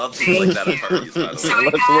I love things like that at parties, by the way. So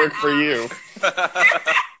let's work for you.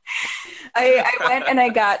 I went and I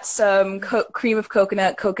got some cream of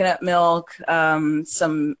coconut milk,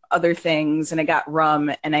 some other things, and I got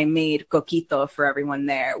rum, and I made coquito for everyone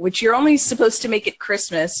there, which you're only supposed to make at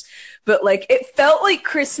Christmas, but like it felt like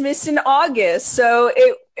Christmas in August, so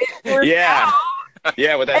it worked out.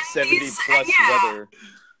 Yeah, with that 70+ weather.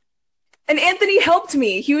 And Anthony helped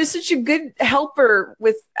me. He was such a good helper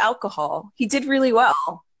with alcohol. He did really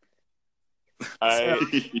well.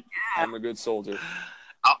 I'm a good soldier.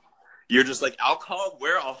 You're just like, alcohol,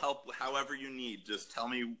 where I'll help however you need. Just tell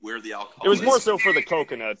me where the alcohol is. It was more so for the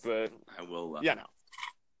coconut, but I will. Yeah, no.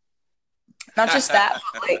 Not just that,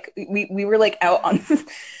 but like we were like out on,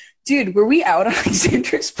 dude, were we out on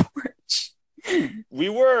Xander's porch? We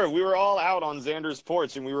were all out on Xander's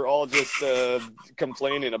porch, and we were all just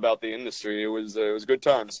complaining about the industry. It was good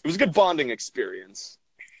times. It was a good bonding experience.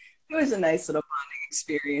 It was a nice little bonding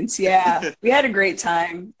experience. Yeah, we had a great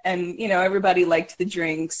time, and everybody liked the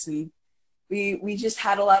drinks, and we just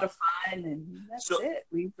had a lot of fun, and that's it.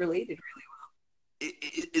 We related really well.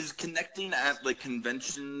 Is connecting at like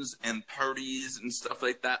conventions and parties and stuff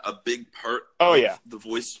like that a big part of the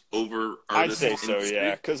voiceover artist? I'd say so, industry?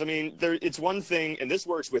 yeah. Because, it's one thing, and this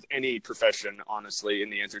works with any profession, honestly,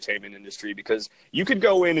 in the entertainment industry, because you could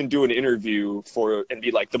go in and do an interview and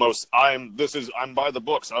be like, I'm by the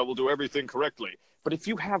books, I will do everything correctly. But if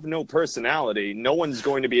you have no personality, no one's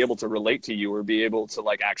going to be able to relate to you or be able to,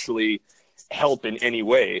 like, actually help in any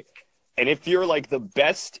way. And if you're like the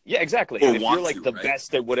best, yeah, exactly. And if you're like the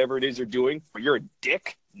best at whatever it is you're doing, but you're a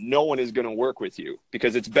dick, no one is going to work with you,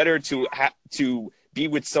 because it's better to be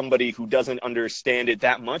with somebody who doesn't understand it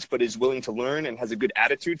that much, but is willing to learn and has a good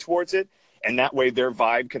attitude towards it. And that way their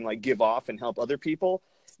vibe can like give off and help other people.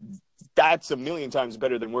 That's a million times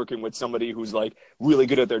better than working with somebody who's like really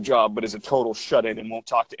good at their job, but is a total shut-in and won't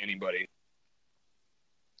talk to anybody.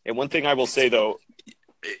 And one thing I will say though,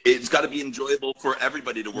 it's got to be enjoyable for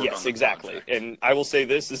everybody to work on. Yes, exactly. Project. And I will say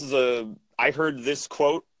this I heard this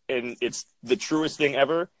quote, and it's the truest thing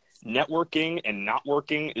ever. networking and not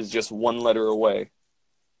working is just one letter away.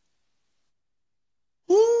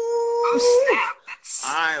 Oh,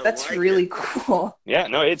 snap. That's like really cool. Yeah,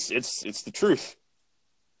 no, it's the truth.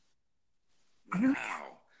 Wow.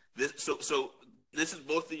 So this is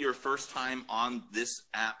both of your first time on this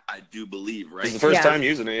app, I do believe, right? It's the first time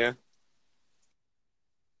using it, yeah.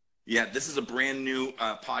 Yeah, this is a brand new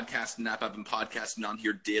podcast and app. I've been podcasting on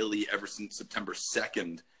here daily ever since September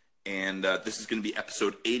 2nd. And this is going to be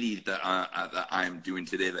episode 80 that I'm doing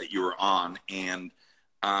today that you're on. And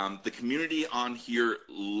the community on here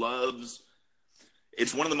loves,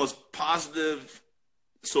 it's one of the most positive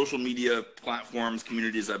social media platforms,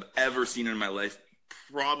 communities I've ever seen in my life,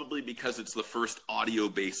 probably because it's the first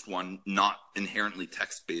audio-based one, not inherently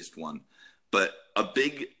text-based one. But a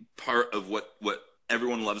big part of what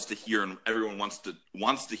everyone loves to hear and everyone wants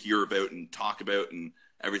to hear about and talk about and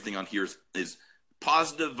everything on here is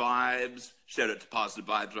positive vibes. Shout out to Positive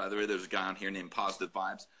Vibes, by the way. There's a guy on here named Positive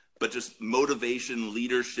Vibes. But just motivation,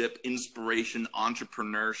 leadership, inspiration,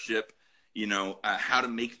 entrepreneurship, how to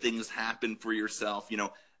make things happen for yourself.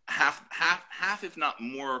 Half, if not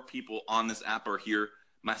more people on this app are here,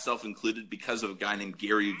 myself included, because of a guy named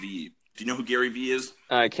Gary Vee. Do you know who Gary Vee is?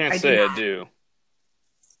 I can't say I do.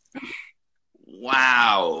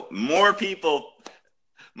 Wow. More people.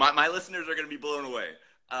 My listeners are going to be blown away.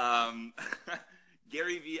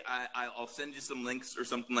 Gary Vee, I'll send you some links or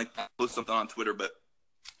something like that. Post something on Twitter, but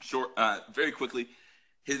very quickly,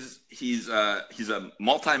 he's a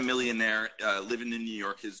multi-millionaire living in New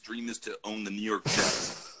York. His dream is to own the New York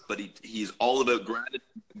Jets, but he's all about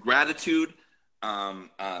gratitude,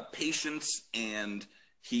 patience, and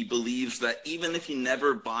he believes that even if he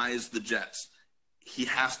never buys the Jets, he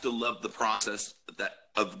has to love the process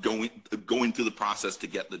of going through the process to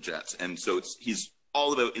get the Jets. And so he's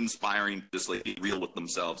all about inspiring, just like be real with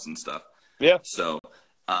themselves and stuff. Yeah. So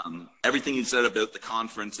everything you said about the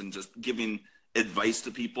conference and just giving advice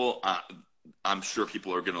to people, I'm sure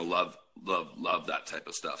people are going to love that type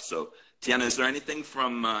of stuff. So Tiana, is there anything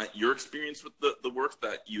from your experience with the work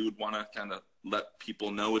that you would want to kind of let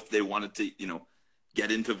people know if they wanted to, get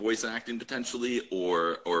into voice acting potentially,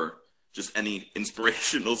 or just any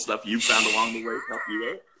inspirational stuff you found along the way to help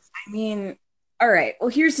you out? I mean, all right. Well,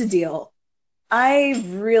 here's the deal. I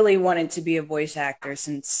really wanted to be a voice actor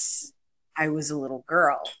since I was a little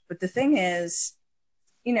girl. But the thing is,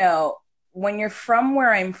 when you're from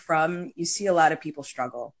where I'm from, you see a lot of people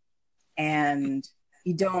struggle. And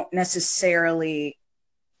you don't necessarily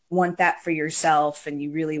want that for yourself. And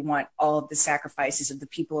you really want all of the sacrifices of the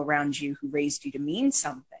people around you who raised you to mean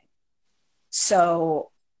something.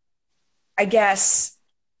 So I guess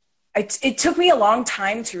it took me a long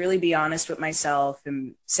time to really be honest with myself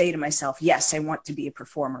and say to myself, yes, I want to be a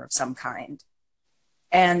performer of some kind.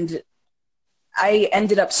 And I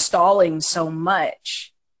ended up stalling so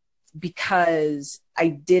much because I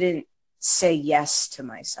didn't say yes to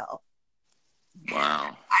myself.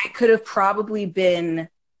 Wow. I could have probably been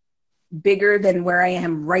bigger than where I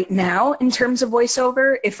am right now in terms of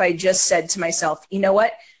voiceover if I just said to myself, you know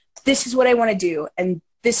what, this is what I want to do. And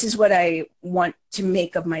this is what I want to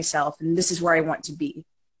make of myself, and this is where I want to be.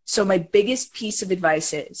 So my biggest piece of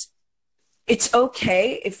advice is, it's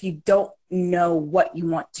okay if you don't know what you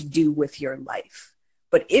want to do with your life.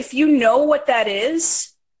 But if you know what that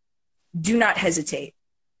is, do not hesitate.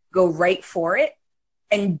 Go right for it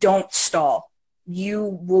and don't stall.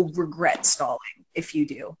 You will regret stalling if you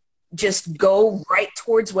do. Just go right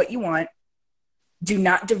towards what you want. Do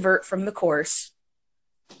not divert from the course.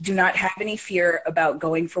 Do not have any fear about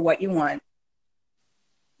going for what you want.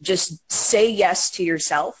 Just say yes to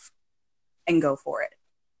yourself and go for it.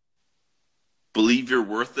 Believe you're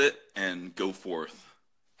worth it and go forth.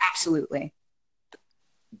 Absolutely.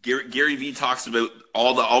 Gary Vee talks about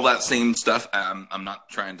all that same stuff. I'm not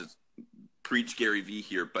trying to preach Gary Vee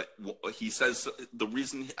here, but he says the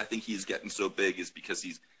reason I think he's getting so big is because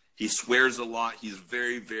he swears a lot. He's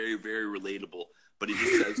very, very, very relatable, but he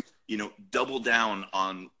just says, double down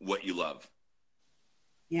on what you love.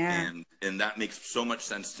 Yeah. And that makes so much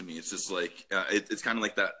sense to me. It's just like, it's kind of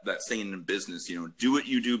like that saying in business, do what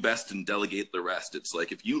you do best and delegate the rest. It's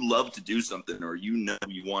like, if you love to do something or you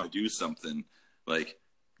want to do something, like,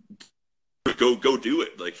 go do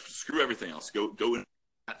it. Like, screw everything else. Go in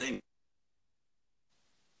that thing.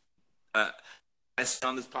 I say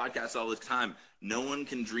on this podcast all the time, no one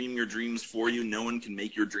can dream your dreams for you. No one can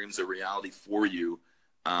make your dreams a reality for you.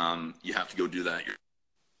 You have to go do that.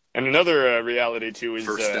 And another reality too is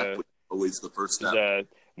first step always the first step.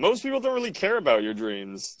 Most people don't really care about your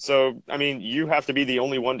dreams. So I mean, you have to be the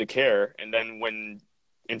only one to care. And then when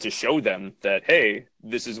and to show them that, hey,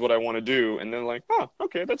 this is what I want to do. And they're like, oh,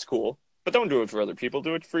 okay, that's cool. But don't do it for other people.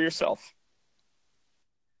 Do it for yourself.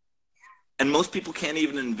 And most people can't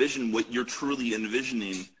even envision what you're truly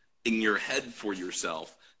envisioning in your head for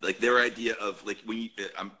yourself. Like their idea of like when you,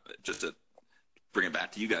 I'm just to bring it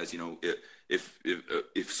back to you guys. You know, if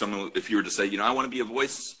you were to say, you know, I want to be a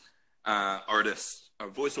voice artist, a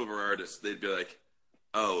voiceover artist, they'd be like,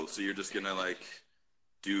 oh, so you're just gonna like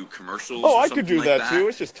do commercials? Oh, or I could do like that too.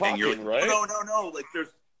 It's just talking, like, right? No. Like there's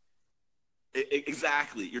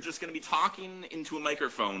exactly. You're just gonna be talking into a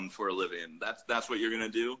microphone for a living. That's what you're gonna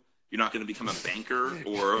do. You're not going to become a banker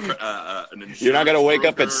or an insurance You're not going to wake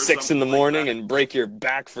up broker at 6 in the morning and break your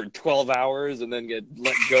back for 12 hours and then get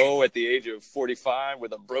let go at the age of 45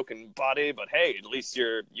 with a broken body. But hey, at least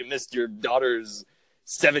you missed your daughter's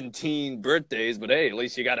 17 birthdays. But hey, at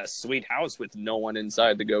least you got a sweet house with no one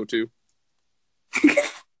inside to go to.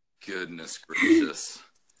 Goodness gracious.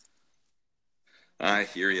 I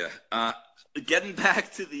hear you. Getting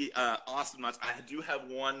back to the Awesome Knots, I do have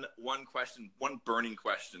one question, one burning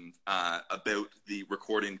question about the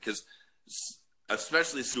recording, because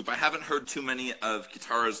especially Soup, I haven't heard too many of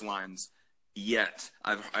Katara's lines yet.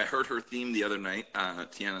 I heard her theme the other night.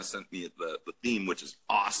 Tiana sent me the theme, which is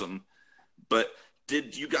awesome. But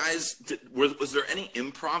did you guys was there any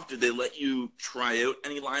improv? Did they let you try out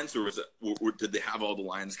any lines, or did they have all the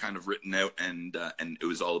lines kind of written out and it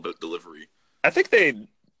was all about delivery? I think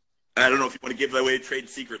I don't know if you want to give away trade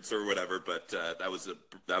secrets or whatever, but that was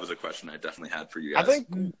a question I definitely had for you guys. I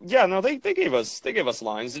think, yeah, no, they gave us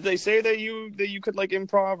lines. Did they say that you could like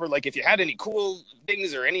improv, or like if you had any cool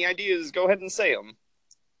things or any ideas, go ahead and say them?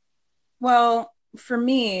 Well, for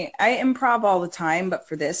me, I improv all the time, but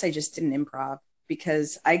for this, I just didn't improv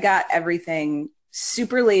because I got everything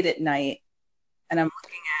super late at night, and I'm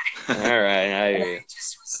looking at it. All right, and I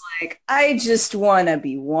just was like, I just want to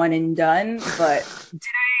be one and done, but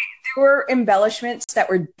there were embellishments that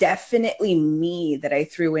were definitely me that I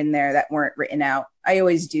threw in there that weren't written out. I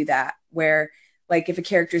always do that, where like if a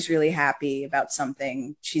character's really happy about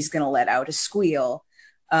something, she's gonna let out a squeal.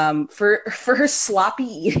 For her sloppy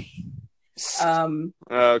eating, okay.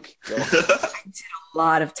 I did a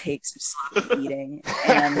lot of takes of sloppy eating,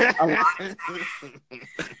 and a lot of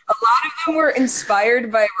them were inspired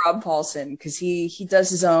by Rob Paulson, because he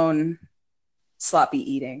does his own sloppy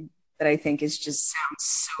eating that I think is just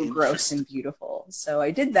sounds so gross and beautiful. So I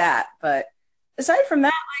did that, but aside from that,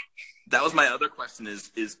 like, that was my other question: is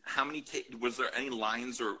how many was there any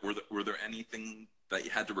lines, or were there anything that you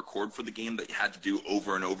had to record for the game that you had to do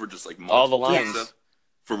over and over, just like all the lines? Yes.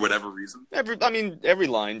 For whatever reason. Every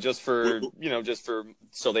line, just for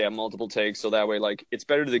so they have multiple takes, so that way, like, it's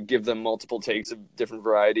better to give them multiple takes of different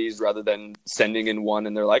varieties rather than sending in one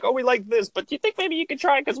and they're like, oh, we like this, but do you think maybe you could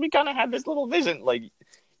try because we kind of had this little vision, like.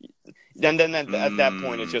 And then at that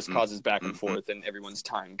point, it just causes back and forth, and everyone's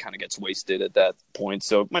time kind of gets wasted at that point.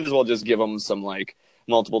 So might as well just give them some like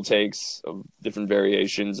multiple takes of different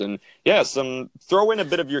variations, and throw in a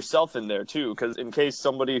bit of yourself in there too, because in case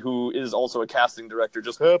somebody who is also a casting director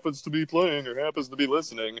just happens to be playing or happens to be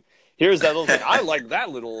listening, here's that little thing. I like that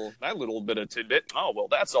little bit of tidbit. Oh well,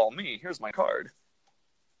 that's all me. Here's my card.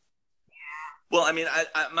 Well, I mean,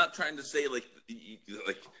 I'm not trying to say like.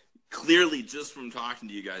 Clearly, just from talking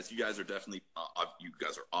to you guys are definitely, you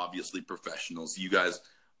guys are obviously professionals. You guys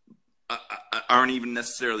aren't even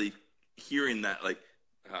necessarily hearing that, like,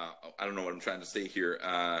 I don't know what I'm trying to say here.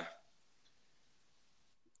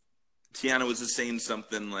 Tiana was just saying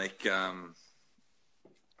something like, you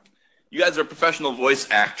guys are professional voice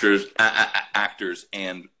actors,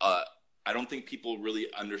 and I don't think people really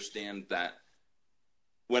understand that.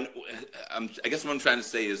 I guess what I'm trying to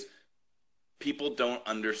say is, people don't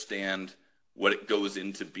understand what it goes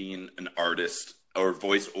into being an artist or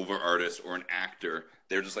voice-over artist or an actor.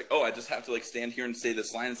 They're just like, oh, I just have to like stand here and say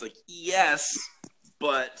this line. It's like, yes,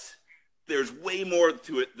 but there's way more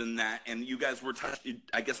to it than that. And you guys were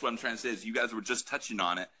I guess what I'm trying to say is you guys were just touching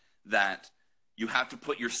on it, that you have to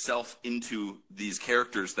put yourself into these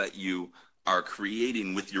characters that you are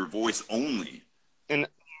creating with your voice only. And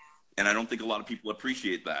I don't think a lot of people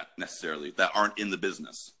appreciate that necessarily, that aren't in the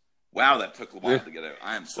business. Wow, that took a while to get out.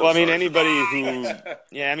 I am so sorry. Anybody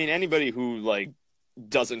who like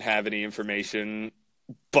doesn't have any information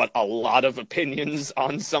but a lot of opinions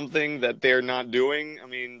on something that they're not doing, I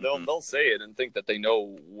mean, they'll say it and think that they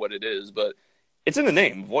know what it is, but it's in the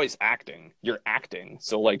name, voice acting. You're acting.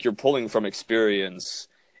 So like you're pulling from experience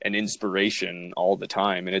and inspiration all the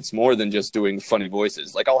time, and it's more than just doing funny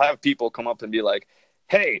voices. Like I'll have people come up and be like,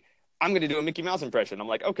 "Hey, I'm going to do a Mickey Mouse impression." I'm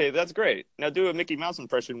like, okay, that's great. Now do a Mickey Mouse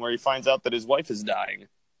impression where he finds out that his wife is dying.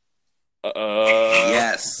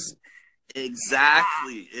 Yes.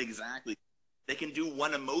 Exactly. They can do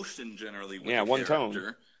one emotion generally with the one character,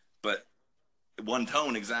 tone. But one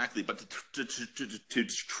tone, exactly. But to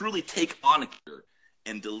truly take on a character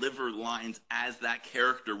and deliver lines as that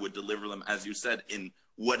character would deliver them, as you said, in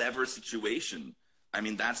whatever situation. I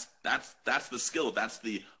mean, that's the skill. That's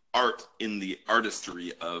the art in the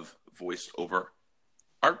artistry of voiceover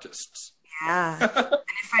artists. Yeah. And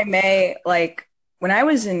if I may, like, when I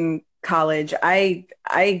was in college, I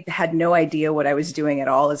had no idea what I was doing at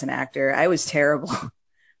all as an actor. I was terrible.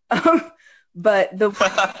 But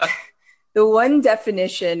the one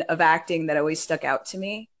definition of acting that always stuck out to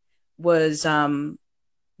me was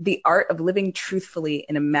the art of living truthfully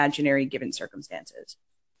in imaginary given circumstances.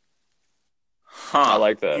 I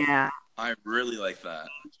like that. Yeah. I really like that.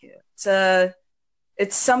 Thank you.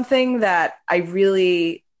 It's something that I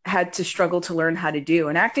really had to struggle to learn how to do.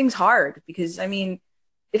 And acting's hard because, I mean,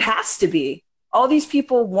 it has to be. All these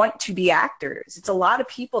people want to be actors. It's a lot of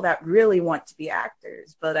people that really want to be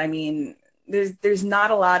actors. But, I mean, there's not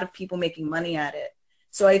a lot of people making money at it.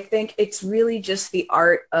 So I think it's really just the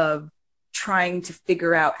art of trying to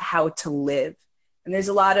figure out how to live. And there's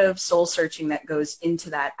a lot of soul searching that goes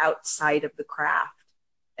into that outside of the craft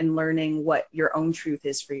and learning what your own truth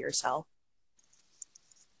is for yourself.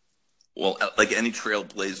 Well, like any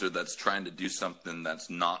trailblazer that's trying to do something that's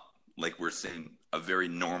not, like we're saying, a very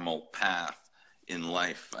normal path in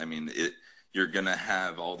life. I mean, you're going to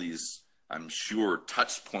have all these, I'm sure,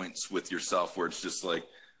 touch points with yourself where it's just like,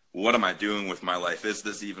 what am I doing with my life? Is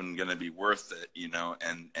this even going to be worth it? You know,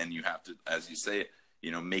 and you have to, as you say,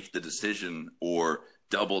 you know, make the decision or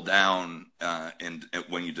double down. And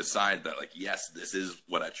when you decide that, like, yes, this is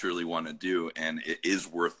what I truly want to do, and it is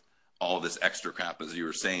worth all this extra crap, as you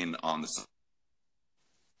were saying on the side,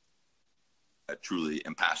 I truly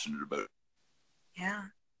am passionate about it. Yeah.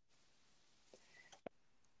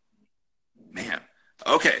 Man.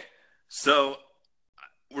 Okay. So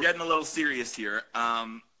we're getting a little serious here.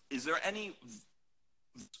 Is there any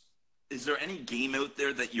game out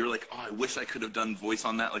there that you're like, oh, I wish I could have done voice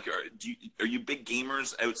on that? Like, are you big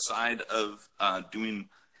gamers outside of doing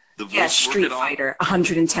the voice work Street at all? Fighter,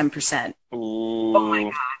 110%. Ooh. Oh my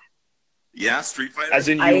god. Yeah, Street Fighter? As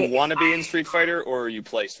in you want to be in Street Fighter or you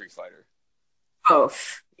play Street Fighter?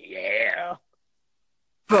 Both. Yeah.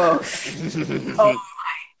 Both. Oh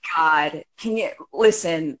my god. Can you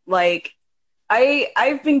listen, like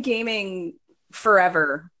I've been gaming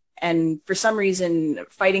forever, and for some reason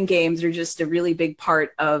fighting games are just a really big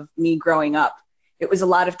part of me growing up. It was a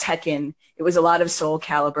lot of Tekken, it was a lot of Soul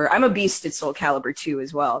Calibur. I'm a beast at Soul Calibur 2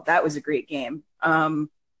 as well. That was a great game. I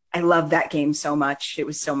love that game so much. It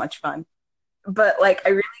was so much fun. But like I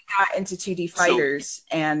really got into 2D fighters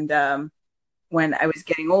and when I was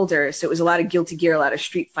getting older, so it was a lot of Guilty Gear, a lot of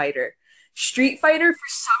Street Fighter. Street Fighter, for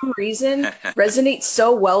some reason, resonates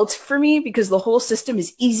so well for me because the whole system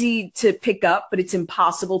is easy to pick up, but it's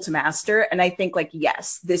impossible to master. And I think, like,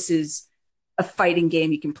 yes, this is a fighting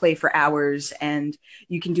game you can play for hours and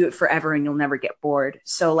you can do it forever and you'll never get bored.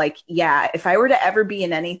 So, like, yeah, if I were to ever be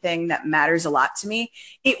in anything that matters a lot to me,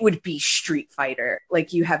 it would be Street Fighter.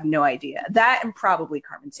 Like, you have no idea. That and probably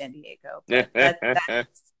Carmen Sandiego.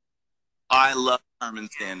 I love Carmen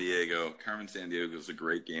Sandiego. Carmen Sandiego is a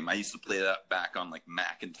great game. I used to play that back on like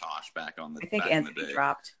Macintosh back on the. I think back Anthony in the day.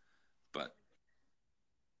 dropped. But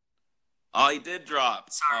he did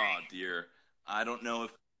drop. Sorry. Oh dear. I don't know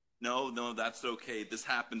if. No, that's okay. This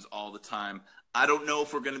happens all the time. I don't know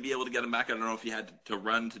if we're going to be able to get him back. I don't know if he had to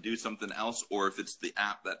run to do something else or if it's the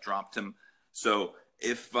app that dropped him. So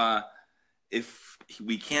if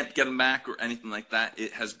we can't get him back or anything like that,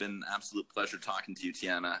 it has been an absolute pleasure talking to you,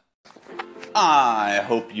 Tiana. I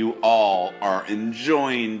hope you all are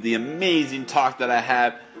enjoying the amazing talk that I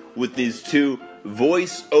had with these two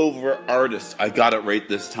voiceover artists. I got it right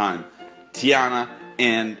this time. Tiana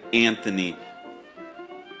and Anthony.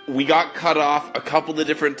 We got cut off a couple of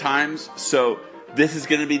different times, so this is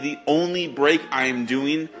going to be the only break I am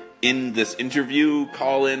doing in this interview,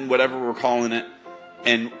 call-in, whatever we're calling it.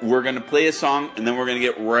 And we're going to play a song, and then we're going to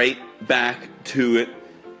get right back to it.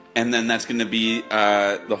 And then that's going to be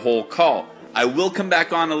the whole call. I will come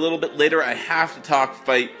back on a little bit later. I have to talk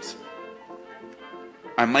fights.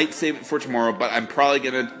 I might save it for tomorrow, but I'm probably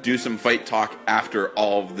going to do some fight talk after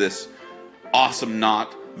all of this awesome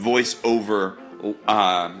voiceover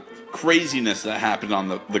craziness that happened on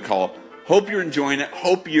the call. Hope you're enjoying it.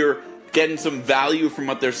 Hope you're getting some value from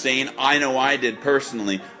what they're saying. I know I did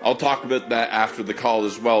personally. I'll talk about that after the call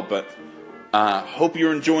as well. But hope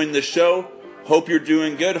you're enjoying the show. Hope you're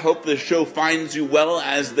doing good. Hope the show finds you well,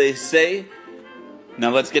 as they say.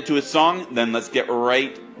 Now let's get to a song, then let's get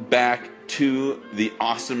right back to the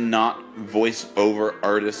Awesome Not voiceover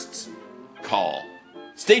artist's call.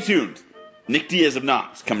 Stay tuned. Nick Diaz of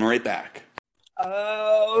Knox coming right back.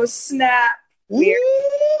 Oh, snap. We're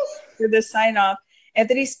for the sign off.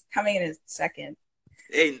 Anthony's coming in a second.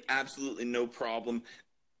 Hey, absolutely no problem.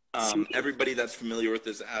 Everybody that's familiar with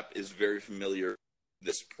this app is very familiar with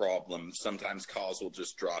this problem. Sometimes calls will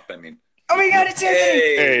just drop. I mean, oh my God, it's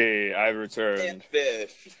Anthony. Hey, I returned. And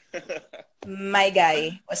fish. My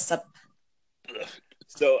guy, what's up?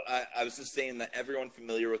 So I was just saying that everyone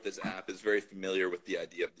familiar with this app is very familiar with the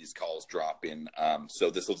idea of these calls dropping. So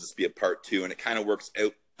this will just be a part 2, and it kind of works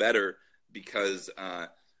out better because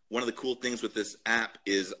one of the cool things with this app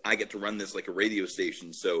is I get to run this like a radio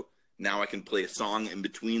station. So now I can play a song in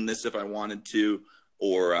between this if I wanted to,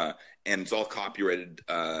 or and it's all copyrighted,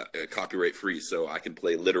 copyright free. So I can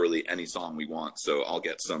play literally any song we want. So I'll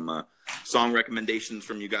get some song recommendations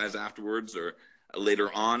from you guys afterwards or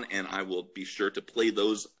later on, and I will be sure to play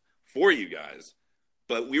those for you guys.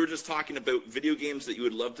 But we were just talking about video games that you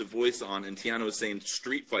would love to voice on, and Tiana was saying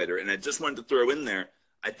Street Fighter, and I just wanted to throw in there,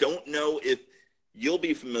 I don't know if you'll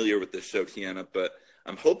be familiar with this show, Tiana, but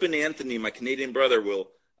I'm hoping Anthony, my Canadian brother, will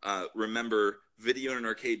remember Video and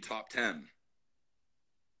Arcade Top 10.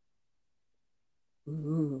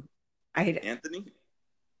 Ooh, Anthony?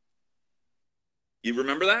 You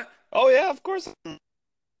remember that? Oh, yeah, of course.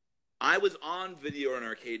 I was on Video and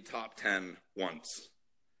Arcade Top 10 once.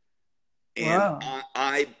 And wow.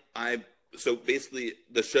 I so basically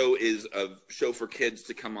the show is a show for kids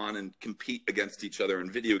to come on and compete against each other in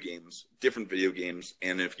video games, different video games.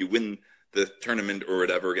 And if you win the tournament or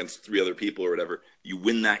whatever against 3 other people or whatever, you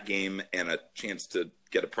win that game and a chance to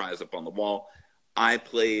get a prize up on the wall. I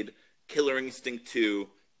played Killer Instinct 2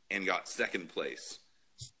 and got 2nd place.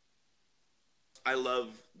 I love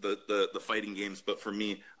the fighting games, but for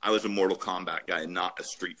me, I was a Mortal Kombat guy, not a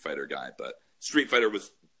Street Fighter guy. But Street Fighter was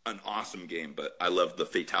an awesome game, but I love the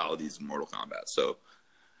fatalities in Mortal Kombat. So,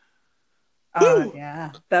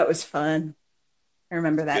 yeah, that was fun. I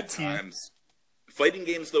remember that good too. Times. Fighting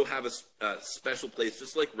games, though, have a special place,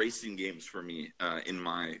 just like racing games for me in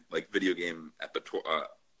my like video game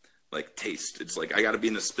like taste. It's like I got to be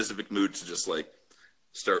in a specific mood to just like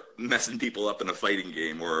start messing people up in a fighting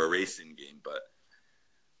game or a racing game. But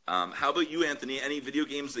how about you, Anthony? Any video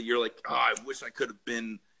games that you're like, oh, I wish I could have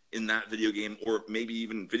been in that video game, or maybe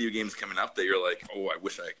even video games coming up that you're like, oh, I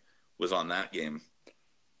wish I was on that game?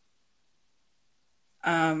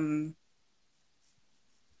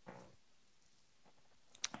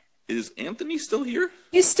 Is Anthony still here?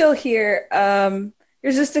 He's still here.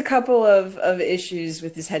 There's just a couple of issues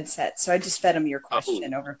with his headset, so I just fed him your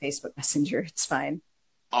question over Facebook Messenger. It's fine.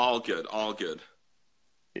 All good, all good.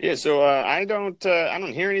 Yeah, so I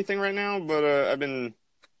don't hear anything right now, but I've been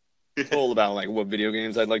told about like what video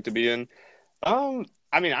games I'd like to be in. I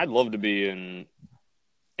mean, I'd love to be in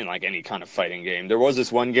like any kind of fighting game. There was this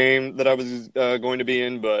one game that I was going to be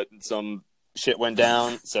in, but some shit went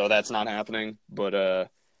down, so that's not happening. But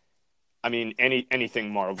I mean,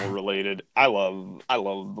 anything Marvel related. I love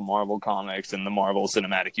the Marvel comics and the Marvel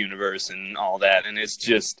Cinematic Universe and all that, and it's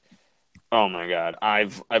just, oh my God,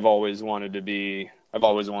 I've always wanted to be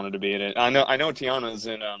in it. I know Tiana's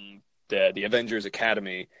in the Avengers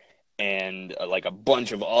Academy and like a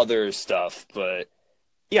bunch of other stuff, but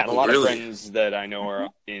yeah, a lot of friends that I know are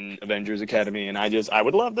in Avengers Academy, and I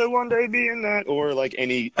would love to one day be in that, or like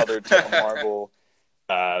any other type of Marvel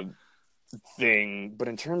thing. But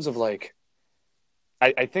in terms of like,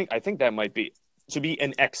 I think that might be to be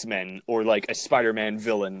an X-Men or like a Spider-Man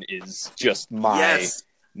villain is just my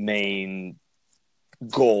main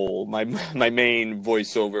goal, my main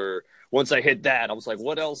voiceover. Once I hit that, I was like,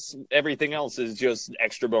 what else? Everything else is just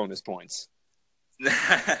extra bonus points.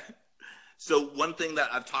 So one thing that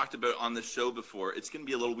I've talked about on the show before, it's going to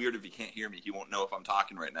be a little weird if you can't hear me. You won't know if I'm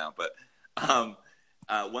talking right now. But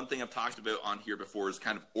one thing I've talked about on here before is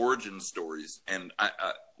kind of origin stories. And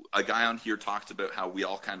a guy on here talked about how we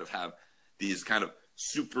all kind of have these kind of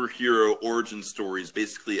superhero origin stories,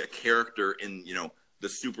 basically a character in, the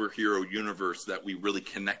superhero universe that we really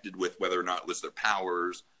connected with, whether or not it was their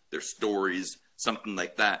powers, their stories, something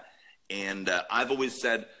like that. And I've always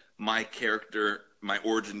said my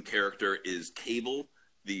origin character is Cable,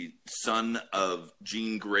 the son of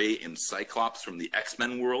Jean Grey and Cyclops from the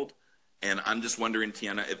X-Men world. And I'm just wondering,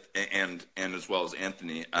 Tiana, and as well as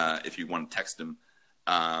Anthony, if you want to text him,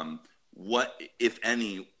 what, if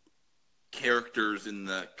any, characters in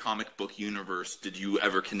the comic book universe did you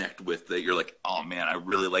ever connect with that you're like, oh man, I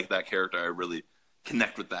really like that character, I really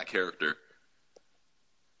connect with that character?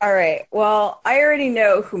 All right, well, I already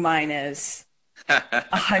know who mine is.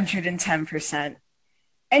 110%.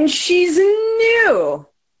 And she's new,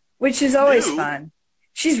 which is always New? fun.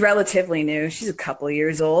 She's relatively new. She's a couple of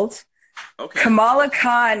years old. Okay. Kamala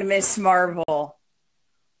Khan, Miss Marvel.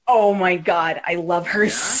 Oh my God, I love her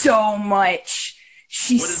so much.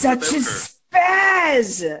 She's such a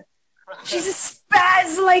spaz. She's a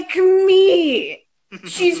spaz like me.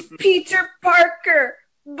 She's Peter Parker,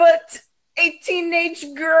 but a teenage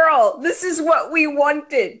girl. This is what we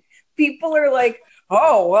wanted. People are like,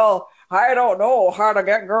 oh, well, I don't know how to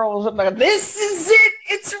get girls in there. This is it.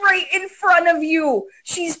 It's right in front of you.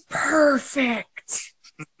 She's perfect.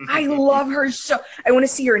 I love her so. I want to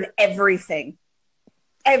see her in everything.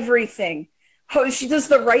 Everything. Oh, she does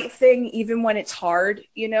the right thing even when it's hard,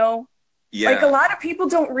 you know? Yeah. Like, a lot of people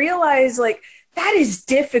don't realize, like, that is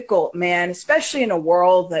difficult, man, especially in a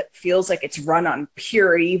world that feels like it's run on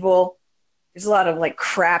pure evil. There's a lot of, like,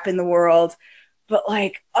 crap in the world. But,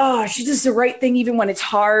 like, oh, she does the right thing even when it's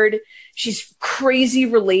hard. She's crazy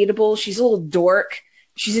relatable. She's a little dork.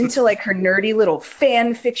 She's into, like, her nerdy little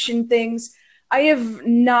fan fiction things. I have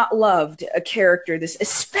not loved a character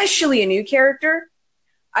especially a new character.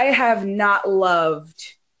 I have not loved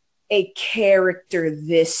a character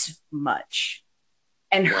this much.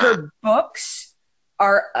 And her books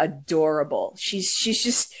are adorable. She's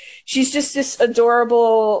just this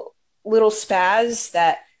adorable little spaz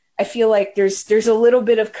that I feel like there's a little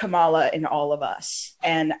bit of Kamala in all of us.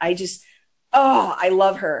 And I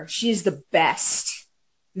love her. She's the best.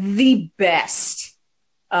 The best.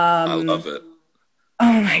 I love it.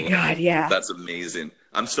 Oh my God, yeah. That's amazing.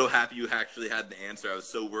 I'm so happy you actually had the answer. I was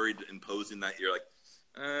so worried in posing that you're like,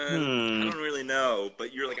 I don't really know,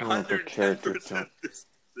 but you're like 110%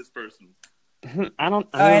 this person. I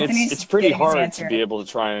mean, it's pretty hard to be able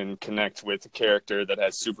to try and connect with a character that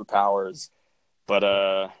has superpowers, but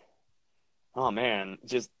oh man,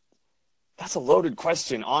 that's a loaded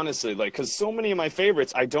question, honestly. Like, because so many of my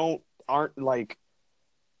favorites, aren't like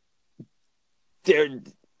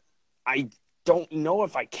I don't know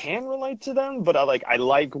if I can relate to them, but I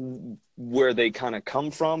like where they kind of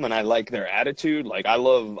come from, and I like their attitude. Like, I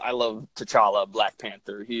love T'Challa, Black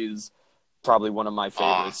Panther. He's probably one of my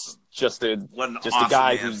favorites. Awesome. Just a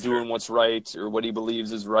guy who's doing what's right, or what he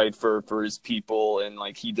believes is right for his people, and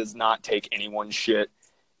like, he does not take anyone's shit.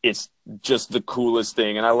 It's just the coolest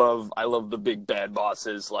thing. And I love the big bad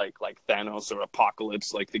bosses like Thanos or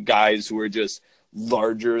Apocalypse, like the guys who are just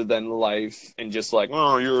larger than life and just like,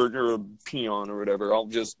 oh, you're a peon or whatever.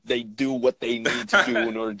 They do what they need to do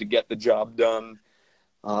in order to get the job done.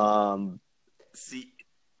 See,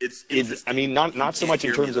 it's I mean, not so much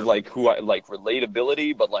in terms of like who I like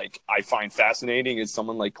relatability, but like I find fascinating is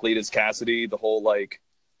someone like Cletus Cassidy, the whole like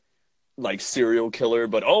serial killer,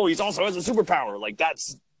 but he's also has a superpower. Like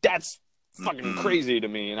that's fucking crazy to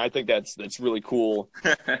me, and I think that's really cool.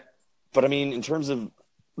 But I mean, in terms of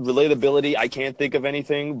relatability, I can't think of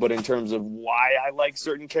anything, but in terms of why I like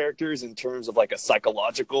certain characters, in terms of like a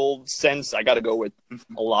psychological sense, I got to go with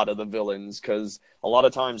a lot of the villains, because a lot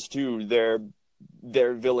of times too, they're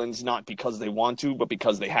villains not because they want to, but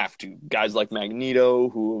because they have to. Guys like Magneto,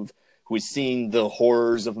 who is seeing the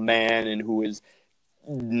horrors of man, and who is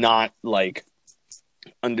not like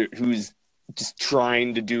who's just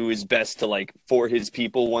trying to do his best to like for his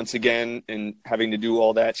people once again, and having to do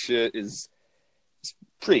all that shit is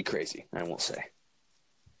pretty crazy, I will say.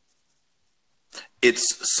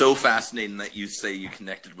 It's so fascinating that you say you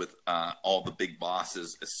connected with all the big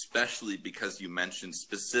bosses, especially because you mentioned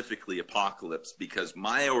specifically Apocalypse, because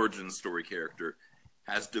my origin story character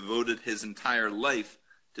has devoted his entire life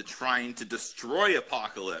to trying to destroy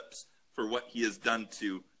Apocalypse for what he has done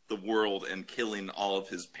to the world and killing all of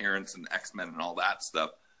his parents and X-Men and all that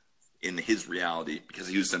stuff in his reality, because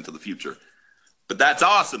he was sent to the future. But that's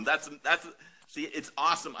awesome. See, it's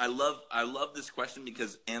awesome. I love this question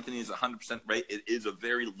because Anthony is 100% right. It is a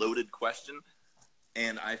very loaded question.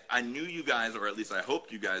 And I knew you guys, or at least I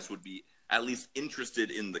hoped you guys would be at least interested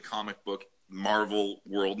in the comic book Marvel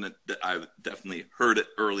world. And I definitely heard it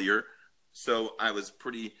earlier. So I was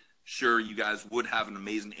pretty sure you guys would have an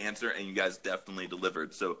amazing answer, and you guys definitely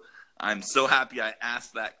delivered. So I'm so happy I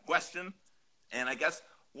asked that question. And I guess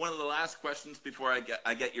one of the last questions before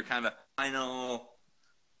I get your kind of final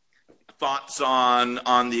thoughts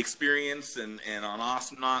on the experience and on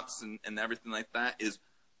Awesomenauts and everything like that is,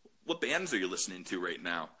 what bands are you listening to right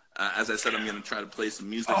now? As I said, I'm going to try to play some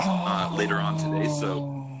music later on today.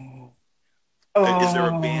 So is there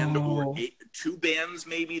a band or two bands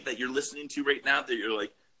maybe that you're listening to right now that you're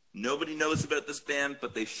like, nobody knows about this band,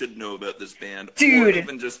 but they should know about this band? Dude. Or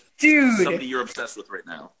even just somebody you're obsessed with right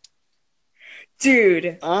now? Dude.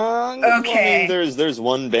 Okay. I mean, there's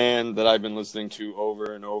one band that I've been listening to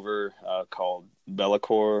over and over called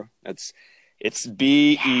Be'lakor. It's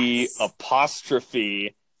BE''LAKOR.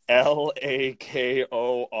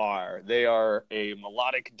 They are a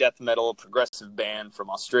melodic death metal progressive band from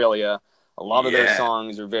Australia. A lot of their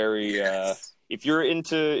songs are very if you're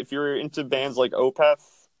into bands like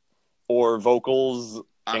Opeth or vocals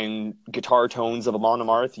and guitar tones of Amon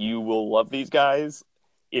Amarth, you will love these guys.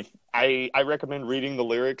 If I recommend reading the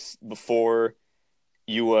lyrics before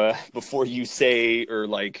you say, or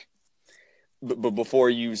like before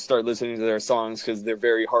you start listening to their songs, because they're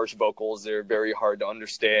very harsh vocals, they're very hard to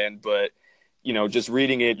understand, but just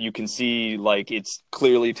reading it, you can see like it's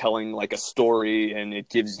clearly telling like a story, and it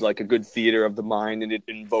gives like a good theater of the mind, and it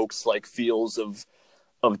invokes like feels of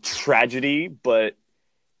tragedy, but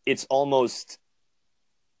it's almost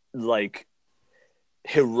like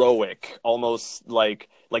heroic, almost like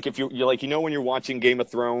if you're like, when you're watching Game of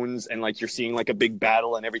Thrones and like you're seeing like a big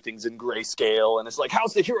battle and everything's in grayscale and it's like,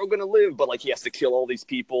 how's the hero gonna live, but like he has to kill all these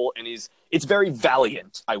people, and it's very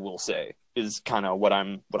valiant, I will say, is kind of what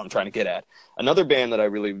I'm trying to get at. Another band that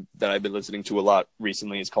I've been listening to a lot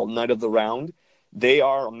recently is called Night of the Round. They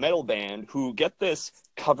are a metal band who, get this,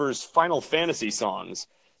 covers Final Fantasy songs.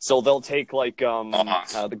 So they'll take like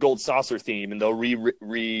the Gold Saucer theme and they'll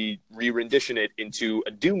re-rendition it into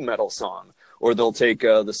a doom metal song, or they'll take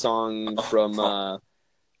the song from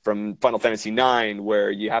Final Fantasy IX where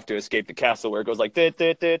you have to escape the castle, where it goes like and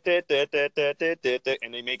they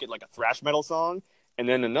make it like a thrash metal song. And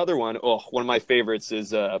then another one, one of my favorites is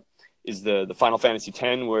the Final Fantasy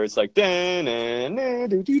X, where it's like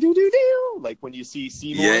like when you see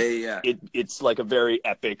Seymour, it's like a very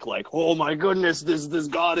epic, like, oh my goodness, this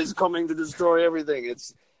god is coming to destroy everything.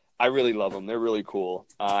 I really love them. They're really cool.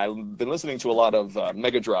 I've been listening to a lot of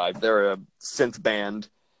Mega Drive. They're a synth band,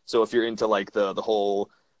 so if you're into like the whole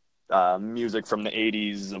music from the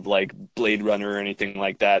 80s of like Blade Runner or anything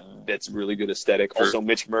like that, that's really good aesthetic. Sure. Also,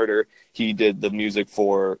 Mitch Murder, he did the music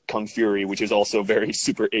for Kung Fury, which is also very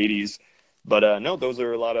super 80s. But no, those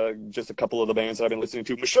are just a couple of the bands that I've been listening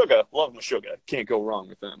to. Meshuggah, love Meshuggah. Can't go wrong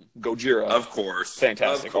with them. Gojira, of course,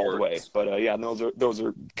 fantastic all the way. But yeah, those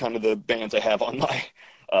are kind of the bands I have on my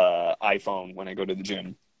iPhone when I go to the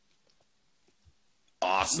gym.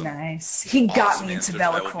 Awesome. Nice. He got me into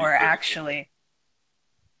Be'lakor, actually.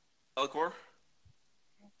 Be'lakor?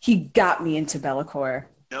 He got me into Be'lakor.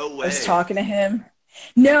 No way. I was talking to him.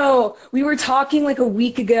 No, we were talking like a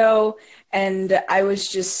week ago, and I was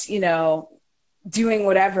just, doing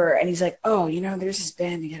whatever. And he's like, oh, there's this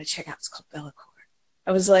band you got to check out. It's called Be'lakor.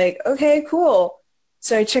 I was like, okay, cool.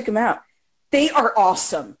 So I check them out. They are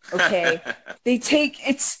awesome. Okay. They take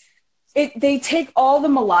all the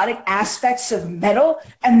melodic aspects of metal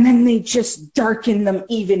and then they just darken them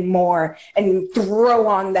even more and throw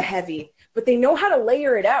on the heavy. But they know how to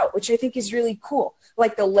layer it out, which I think is really cool.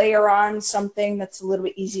 Like they'll layer on something that's a little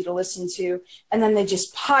bit easy to listen to, and then they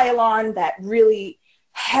just pile on that really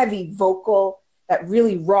heavy vocal, that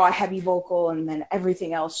really raw heavy vocal, and then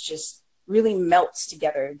everything else just really melts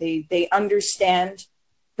together. They understand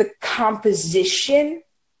the composition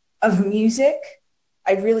of music.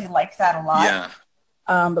 I really like that a lot. Yeah.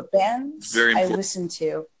 But bands I listen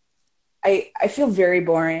to, I feel very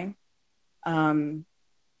boring.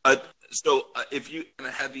 So if you in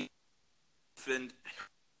a heavy fin,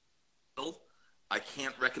 I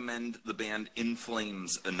can't recommend the band In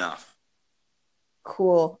Flames enough.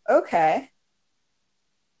 Cool. Okay.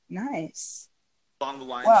 Nice. Along the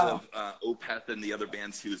lines of Opeth and the other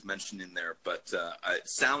bands he was mentioned in there, but it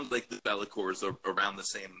sounds like the Be'lakors are around the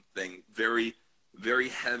same thing. Very, very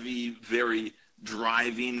heavy, very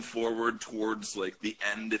driving forward towards like the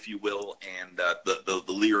end, if you will, and the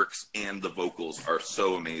lyrics and the vocals are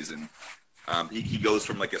so amazing. He goes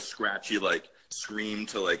from like a scratchy like scream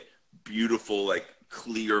to like beautiful like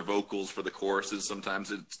clear vocals for the choruses.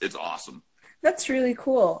 Sometimes it's awesome. That's really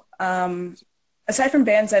cool. Aside from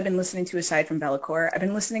bands I've been listening to aside from Be'lakor, I've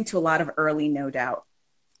been listening to a lot of early No Doubt.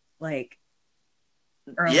 Like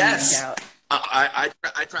early No Doubt.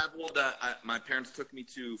 I traveled. My parents took me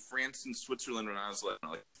to France and Switzerland when I was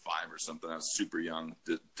like 5 or something. I was super young,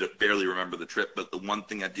 to barely remember the trip. But the one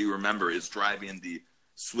thing I do remember is driving the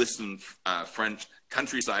Swiss and French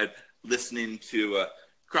countryside, listening to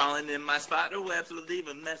 "Crawling in My Spider Webs, will leave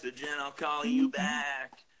a message and I'll call you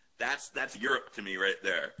back." That's Europe to me right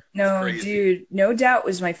there. No, dude, No Doubt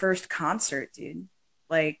was my first concert, dude.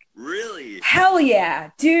 Like, really? Hell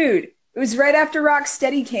yeah, dude! It was right after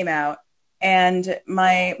Rocksteady came out. And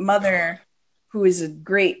my mother, who is a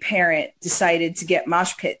great parent, decided to get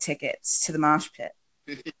mosh pit tickets to the mosh pit.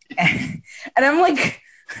 And I'm like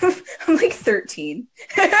 13.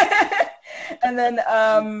 And then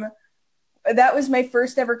that was my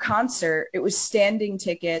first ever concert. It was standing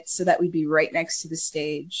tickets, so that we'd be right next to the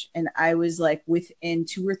stage. And I was like within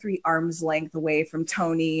 2 or 3 arms length away from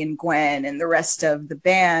Tony and Gwen and the rest of the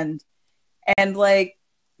band. And like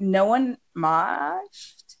no one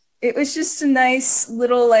moshed. It was just a nice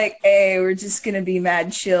little like, hey, we're just gonna be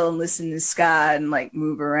mad chill and listen to ska and like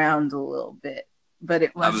move around a little bit. But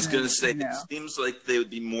it wasn't, I was gonna say, you know. it seems like they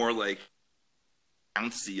would be more like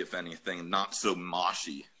bouncy, if anything, not so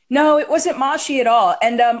moshy. No, it wasn't moshy at all.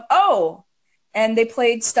 And and they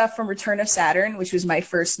played stuff from Return of Saturn, which was my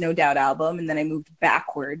first No Doubt album, and then I moved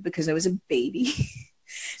backward because I was a baby.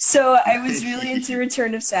 So I was really into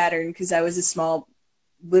Return of Saturn because I was a small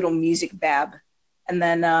little music bab. And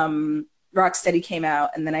then Rocksteady came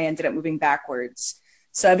out, and then I ended up moving backwards.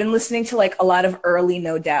 So I've been listening to like a lot of early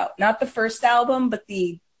No Doubt. Not the first album, but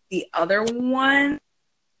the other one.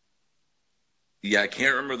 Yeah, I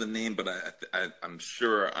can't remember the name, but I'm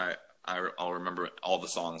sure I'll remember all the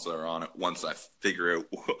songs that are on it once I figure out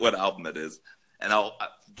what album it is. And I'll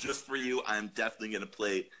just for you, I'm definitely going to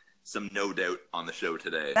play some No Doubt on the show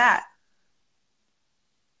today. That.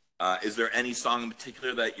 Is there any song in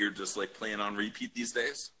particular that you're just like playing on repeat these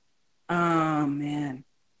days? Oh man,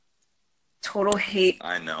 Total Hate.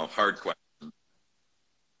 I know, hard question.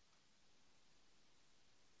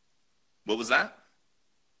 What was that?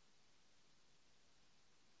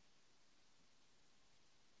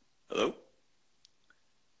 Hello?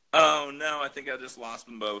 Oh, no, I think I just lost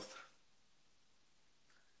them both.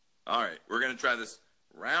 All right, we're going to try this.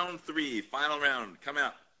 Round 3, final round. Come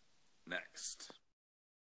out next.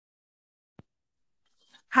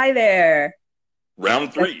 Hi there.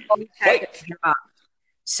 Round 3. Fight.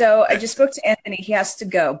 So I just spoke to Anthony. He has to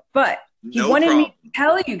go. But he wanted me to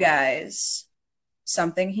tell you guys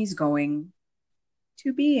something he's going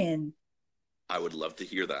to be in. I would love to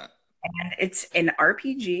hear that. And it's an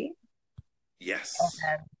RPG. Yes.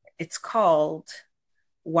 And it's called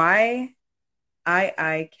YIIK.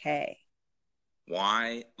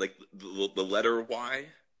 Y, like the letter Y?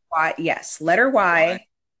 Y, yes, letter Y.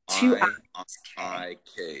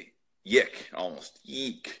 I-I-K. Yick, almost.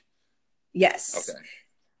 Yeek. Yes. Okay.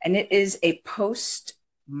 And it is a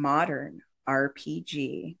post-modern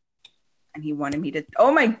RPG. And he wanted me to...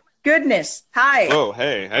 Oh, my goodness. Hi. Oh,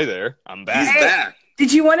 hey there. I'm back. He's back.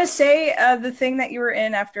 Did you want to say the thing that you were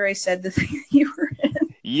in after I said the thing that you were in?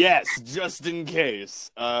 Yes, just in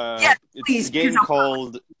case. Yes, please. It's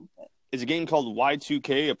a game called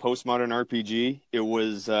Y2K, a postmodern RPG. It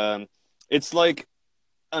was, it's like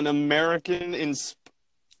an American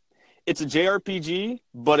it's a JRPG,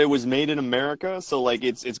 but it was made in America, so like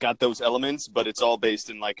it's got those elements, but it's all based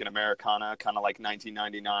in like an Americana, kind of like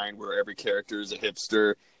 1999, where every character is a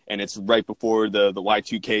hipster, and it's right before the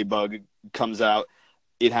Y2K bug comes out.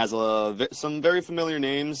 It has some very familiar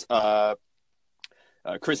names.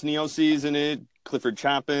 Chris Neose's in it, Clifford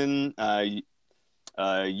Chapin,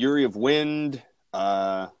 Yuri of Wind,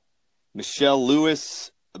 Michelle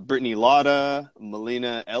Lewis, Brittany Lotta,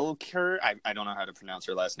 Melina Elker. I don't know how to pronounce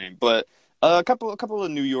her last name, but a couple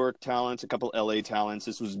of New York talents, a couple LA talents.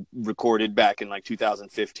 This was recorded back in like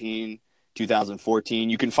 2015, 2014.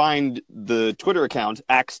 You can find the Twitter account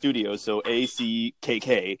Ack Studios, so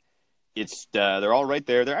ACKK. It's they're all right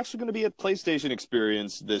there. They're actually going to be at PlayStation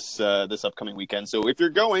Experience this upcoming weekend. So if you're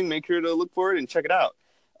going, make sure to look for it and check it out.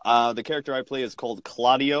 The character I play is called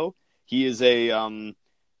Claudio. He is he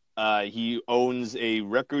owns a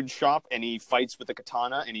record shop and he fights with a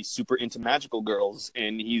katana and he's super into magical girls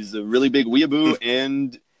and he's a really big weeaboo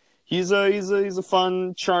and he's a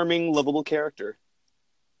fun, charming, lovable character.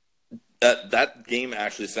 That game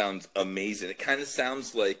actually sounds amazing. It kind of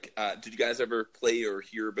sounds like, did you guys ever play or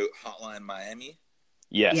hear about Hotline Miami?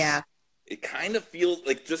 Yes. Yeah. It kind of feels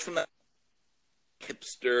like, just from that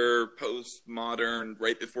hipster, postmodern,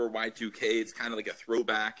 right before Y2K, it's kind of like a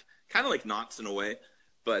throwback, kind of like Knots in a way,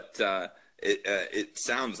 but it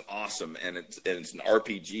sounds awesome, and it's an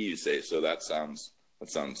RPG, you say, so that sounds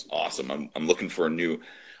awesome. I'm looking for a new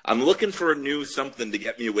something to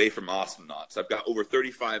get me away from Awesome Knots. I've got over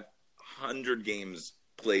 3,500 games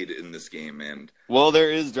played in this game, and well,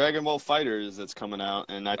 there is Dragon Ball FighterZ that's coming out,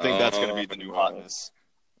 and I think that's going to be the new hotness.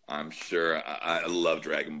 I'm sure. I love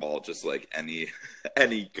Dragon Ball, just like any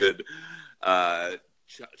good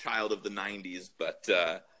child of the 90s, but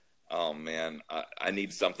oh man, I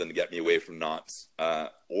need something to get me away from Knots,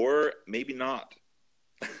 or maybe not.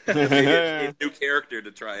 Maybe a new character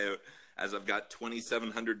to try out, as I've got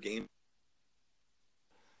 2,700 games.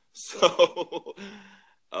 So,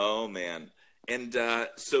 oh man. And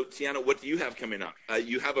so, Tiana, what do you have coming up?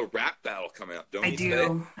 You have a rap battle coming up, don't you? I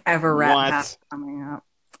do. I have a rap battle coming up.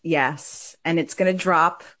 Yes, and it's going to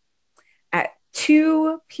drop at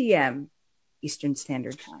 2 p.m. Eastern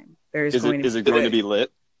Standard Time. Is it going to be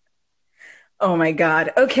lit? Oh my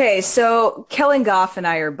God. Okay, so Kellen Goff and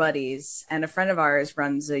I are buddies, and a friend of ours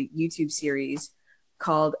runs a YouTube series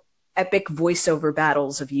called Epic Voiceover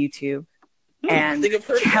Battles of YouTube. And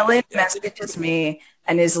Kellen messages me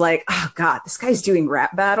and is like, oh God, this guy's doing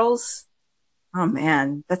rap battles? Oh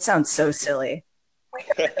man, that sounds so silly.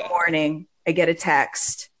 Wake up in the morning, I get a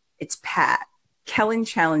text. It's Pat. Kellen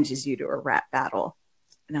challenges you to a rap battle.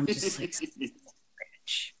 And I'm just like,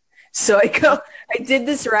 so I did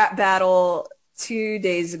this rap battle 2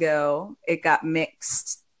 days ago. It got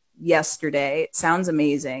mixed yesterday. It sounds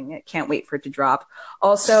amazing. I can't wait for it to drop.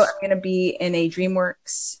 Also, I'm going to be in a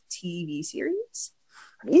DreamWorks TV series.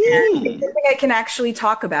 Something I can actually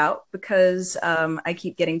talk about because I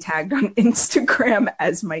keep getting tagged on Instagram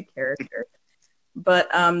as my character. But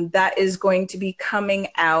that is going to be coming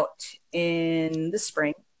out in the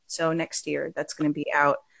spring. So next year, that's going to be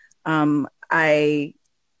out. I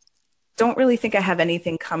don't really think I have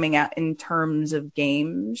anything coming out in terms of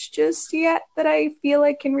games just yet that I feel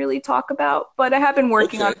I can really talk about. But I have been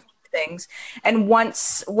working on things. And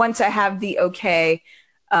once I have the okay,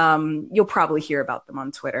 you'll probably hear about them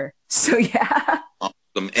on Twitter. So yeah.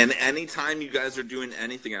 Awesome. And anytime you guys are doing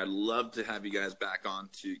anything, I'd love to have you guys back on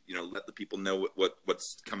to, let the people know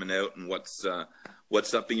what's coming out and what's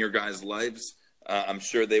up in your guys' lives. I'm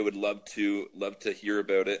sure they would love to hear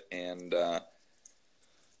about it. And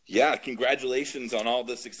yeah, congratulations on all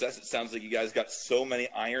the success. It sounds like you guys got so many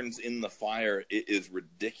irons in the fire. It is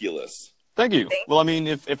ridiculous. Thank you. Well, I mean,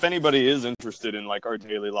 if anybody is interested in like our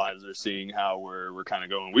daily lives or seeing how we're kind of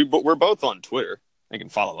going, we're both on Twitter. They can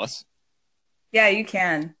follow us. Yeah, you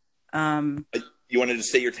can. You wanted to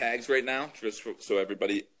say your tags right now, just so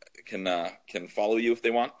everybody can follow you if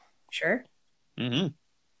they want. Sure. Mm-hmm.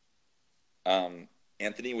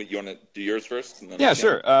 Anthony, you want to do yours first? And then yeah,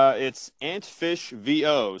 sure. It's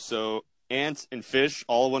AntFishVO. So ant and fish,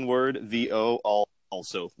 all one word. VO, all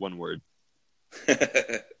also one word.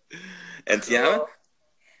 And Tiana?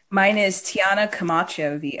 Mine is Tiana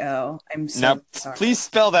Camacho VO. I'm so now, sorry. Please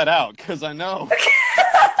spell that out because I know.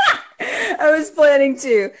 I was planning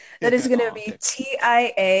to. That is going to be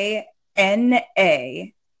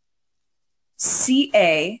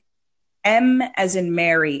TIANACAM as in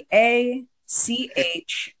Mary, ACHO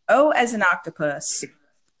as in octopus,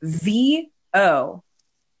 VO.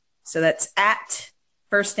 So that's at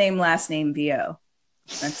first name, last name, VO.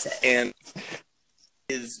 That's it. And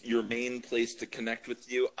is your main place to connect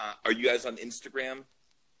with you? Are you guys on Instagram?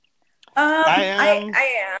 I am,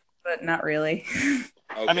 but not really.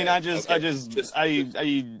 Okay, I mean,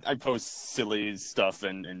 I post silly stuff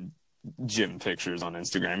and gym pictures on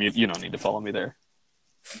Instagram. You don't need to follow me there.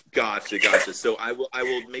 Gotcha. So I will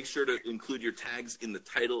make sure to include your tags in the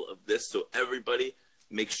title of this. So everybody,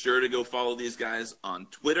 make sure to go follow these guys on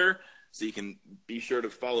Twitter, so you can be sure to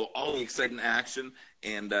follow all the exciting action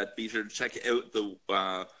and be sure to check out the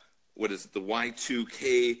the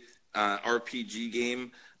Y2K RPG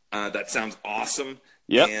game. That sounds awesome.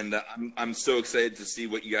 Yep. And I'm so excited to see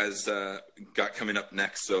what you guys got coming up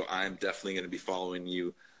next. So I'm definitely going to be following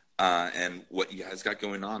you and what you guys got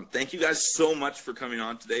going on. Thank you guys so much for coming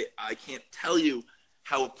on today. I can't tell you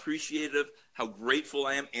how appreciative, how grateful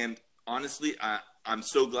I am. And honestly, I'm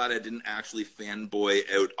so glad I didn't actually fanboy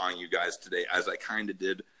out on you guys today, as I kind of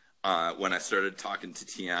did when I started talking to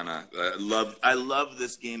Tiana. I love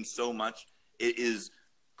this game so much. It is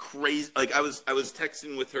crazy. Like I was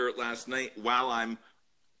texting with her last night while I'm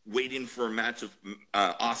waiting for a match of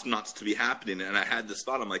Awesomenauts to be happening, and I had this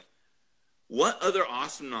thought. I'm like, what other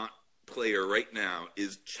Awesomenaut player right now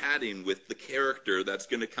is chatting with the character that's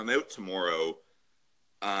going to come out tomorrow?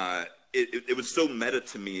 It was so meta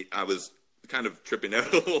to me. I was kind of tripping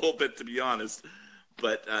out a little bit, to be honest.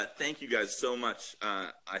 But thank you guys so much.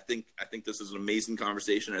 I think this is an amazing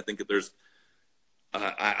conversation. I think that there's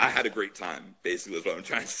I had a great time, basically, is what I'm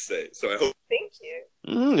trying to say. So I hope. Thank you.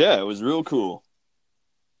 Yeah, it was real cool.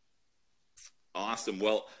 Awesome.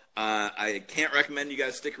 Well, I can't recommend you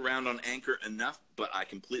guys stick around on Anchor enough, but I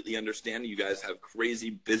completely understand you guys have crazy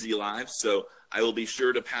busy lives. So I will be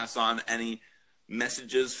sure to pass on any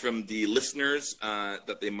messages from the listeners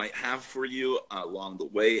that they might have for you along the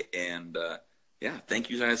way. And yeah, thank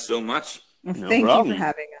you guys so much. Thank you for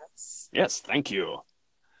having us. Yes, thank you.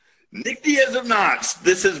 Nick Diaz of Knots,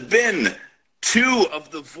 this has been 2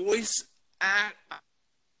 of the voice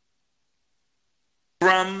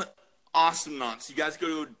from Awesomenauts. You guys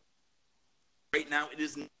go to right now.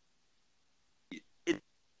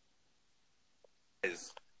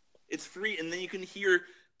 It's free, and then you can hear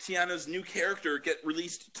Tiana's new character get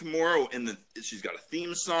released tomorrow, and she's got a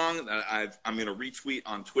theme song that I'm going to retweet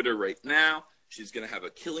on Twitter right now. She's going to have a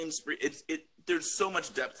killing spree. There's so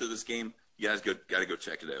much depth to this game. You guys got to go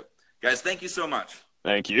check it out. Guys, thank you so much.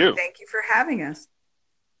 Thank you. Thank you for having us.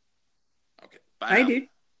 Okay, bye. Bye, now. dude.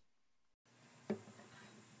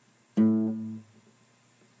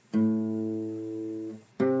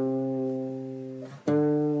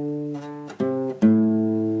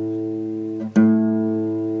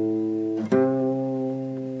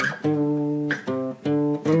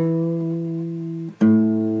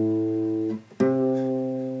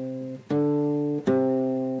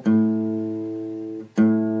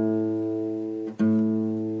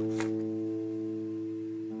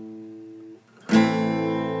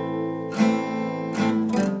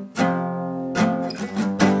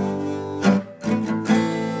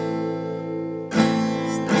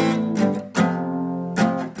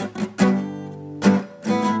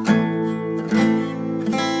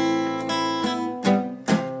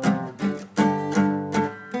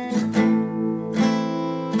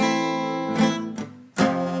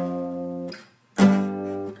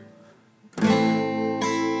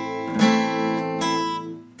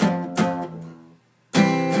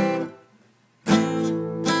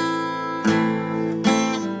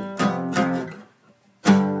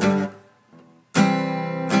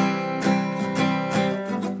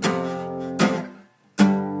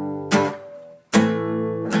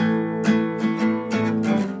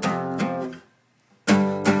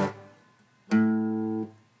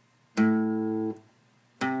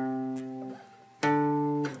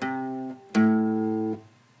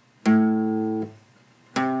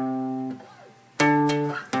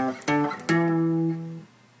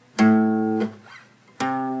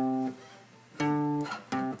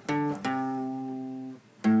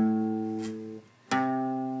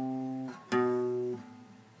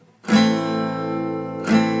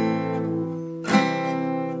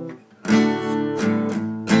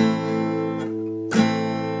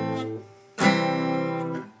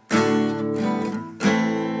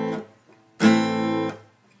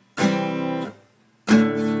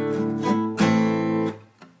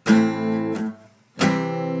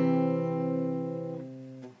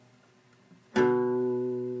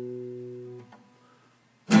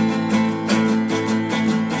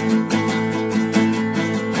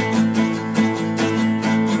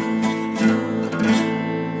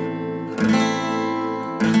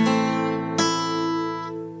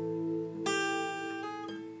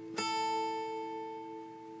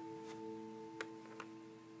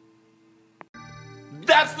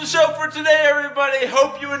 That's the show for today, everybody.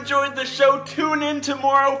 Hope you enjoyed the show. Tune in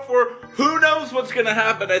tomorrow for who knows what's going to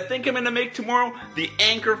happen. I think I'm going to make tomorrow the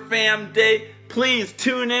Anchor Fam Day. Please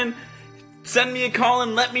tune in. Send me a call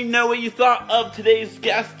and let me know what you thought of today's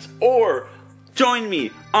guests. Or join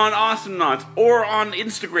me on Awesome Knots or on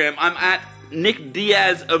Instagram. I'm at Nick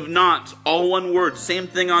Diaz of Knots. All one word. Same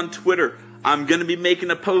thing on Twitter. I'm going to be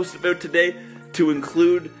making a post about today to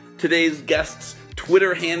include today's guests'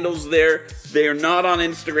 Twitter handles there. They are not on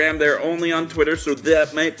Instagram. They're only on Twitter, so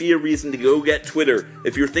that might be a reason to go get Twitter.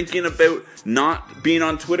 If you're thinking about not being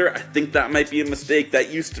on Twitter, I think that might be a mistake.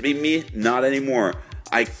 That used to be me, not anymore.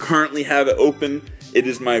 I currently have it open. It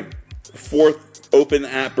is my 4th open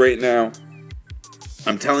app right now.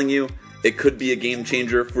 I'm telling you, it could be a game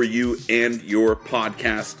changer for you and your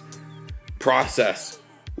podcast process.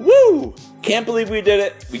 Woo! Can't believe we did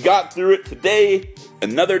it. We got through it today.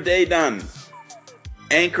 Another day done.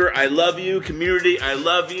 Anchor, I love you. Community, I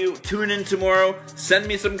love you. Tune in tomorrow. Send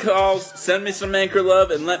me some calls. Send me some Anchor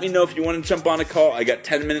love. And let me know if you want to jump on a call. I got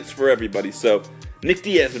 10 minutes for everybody. So, Nick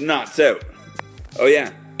Diaz of Knots out. Oh,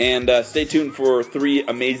 yeah. And stay tuned for 3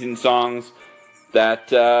 amazing songs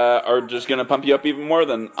that are just going to pump you up even more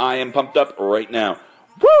than I am pumped up right now.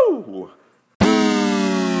 Woo!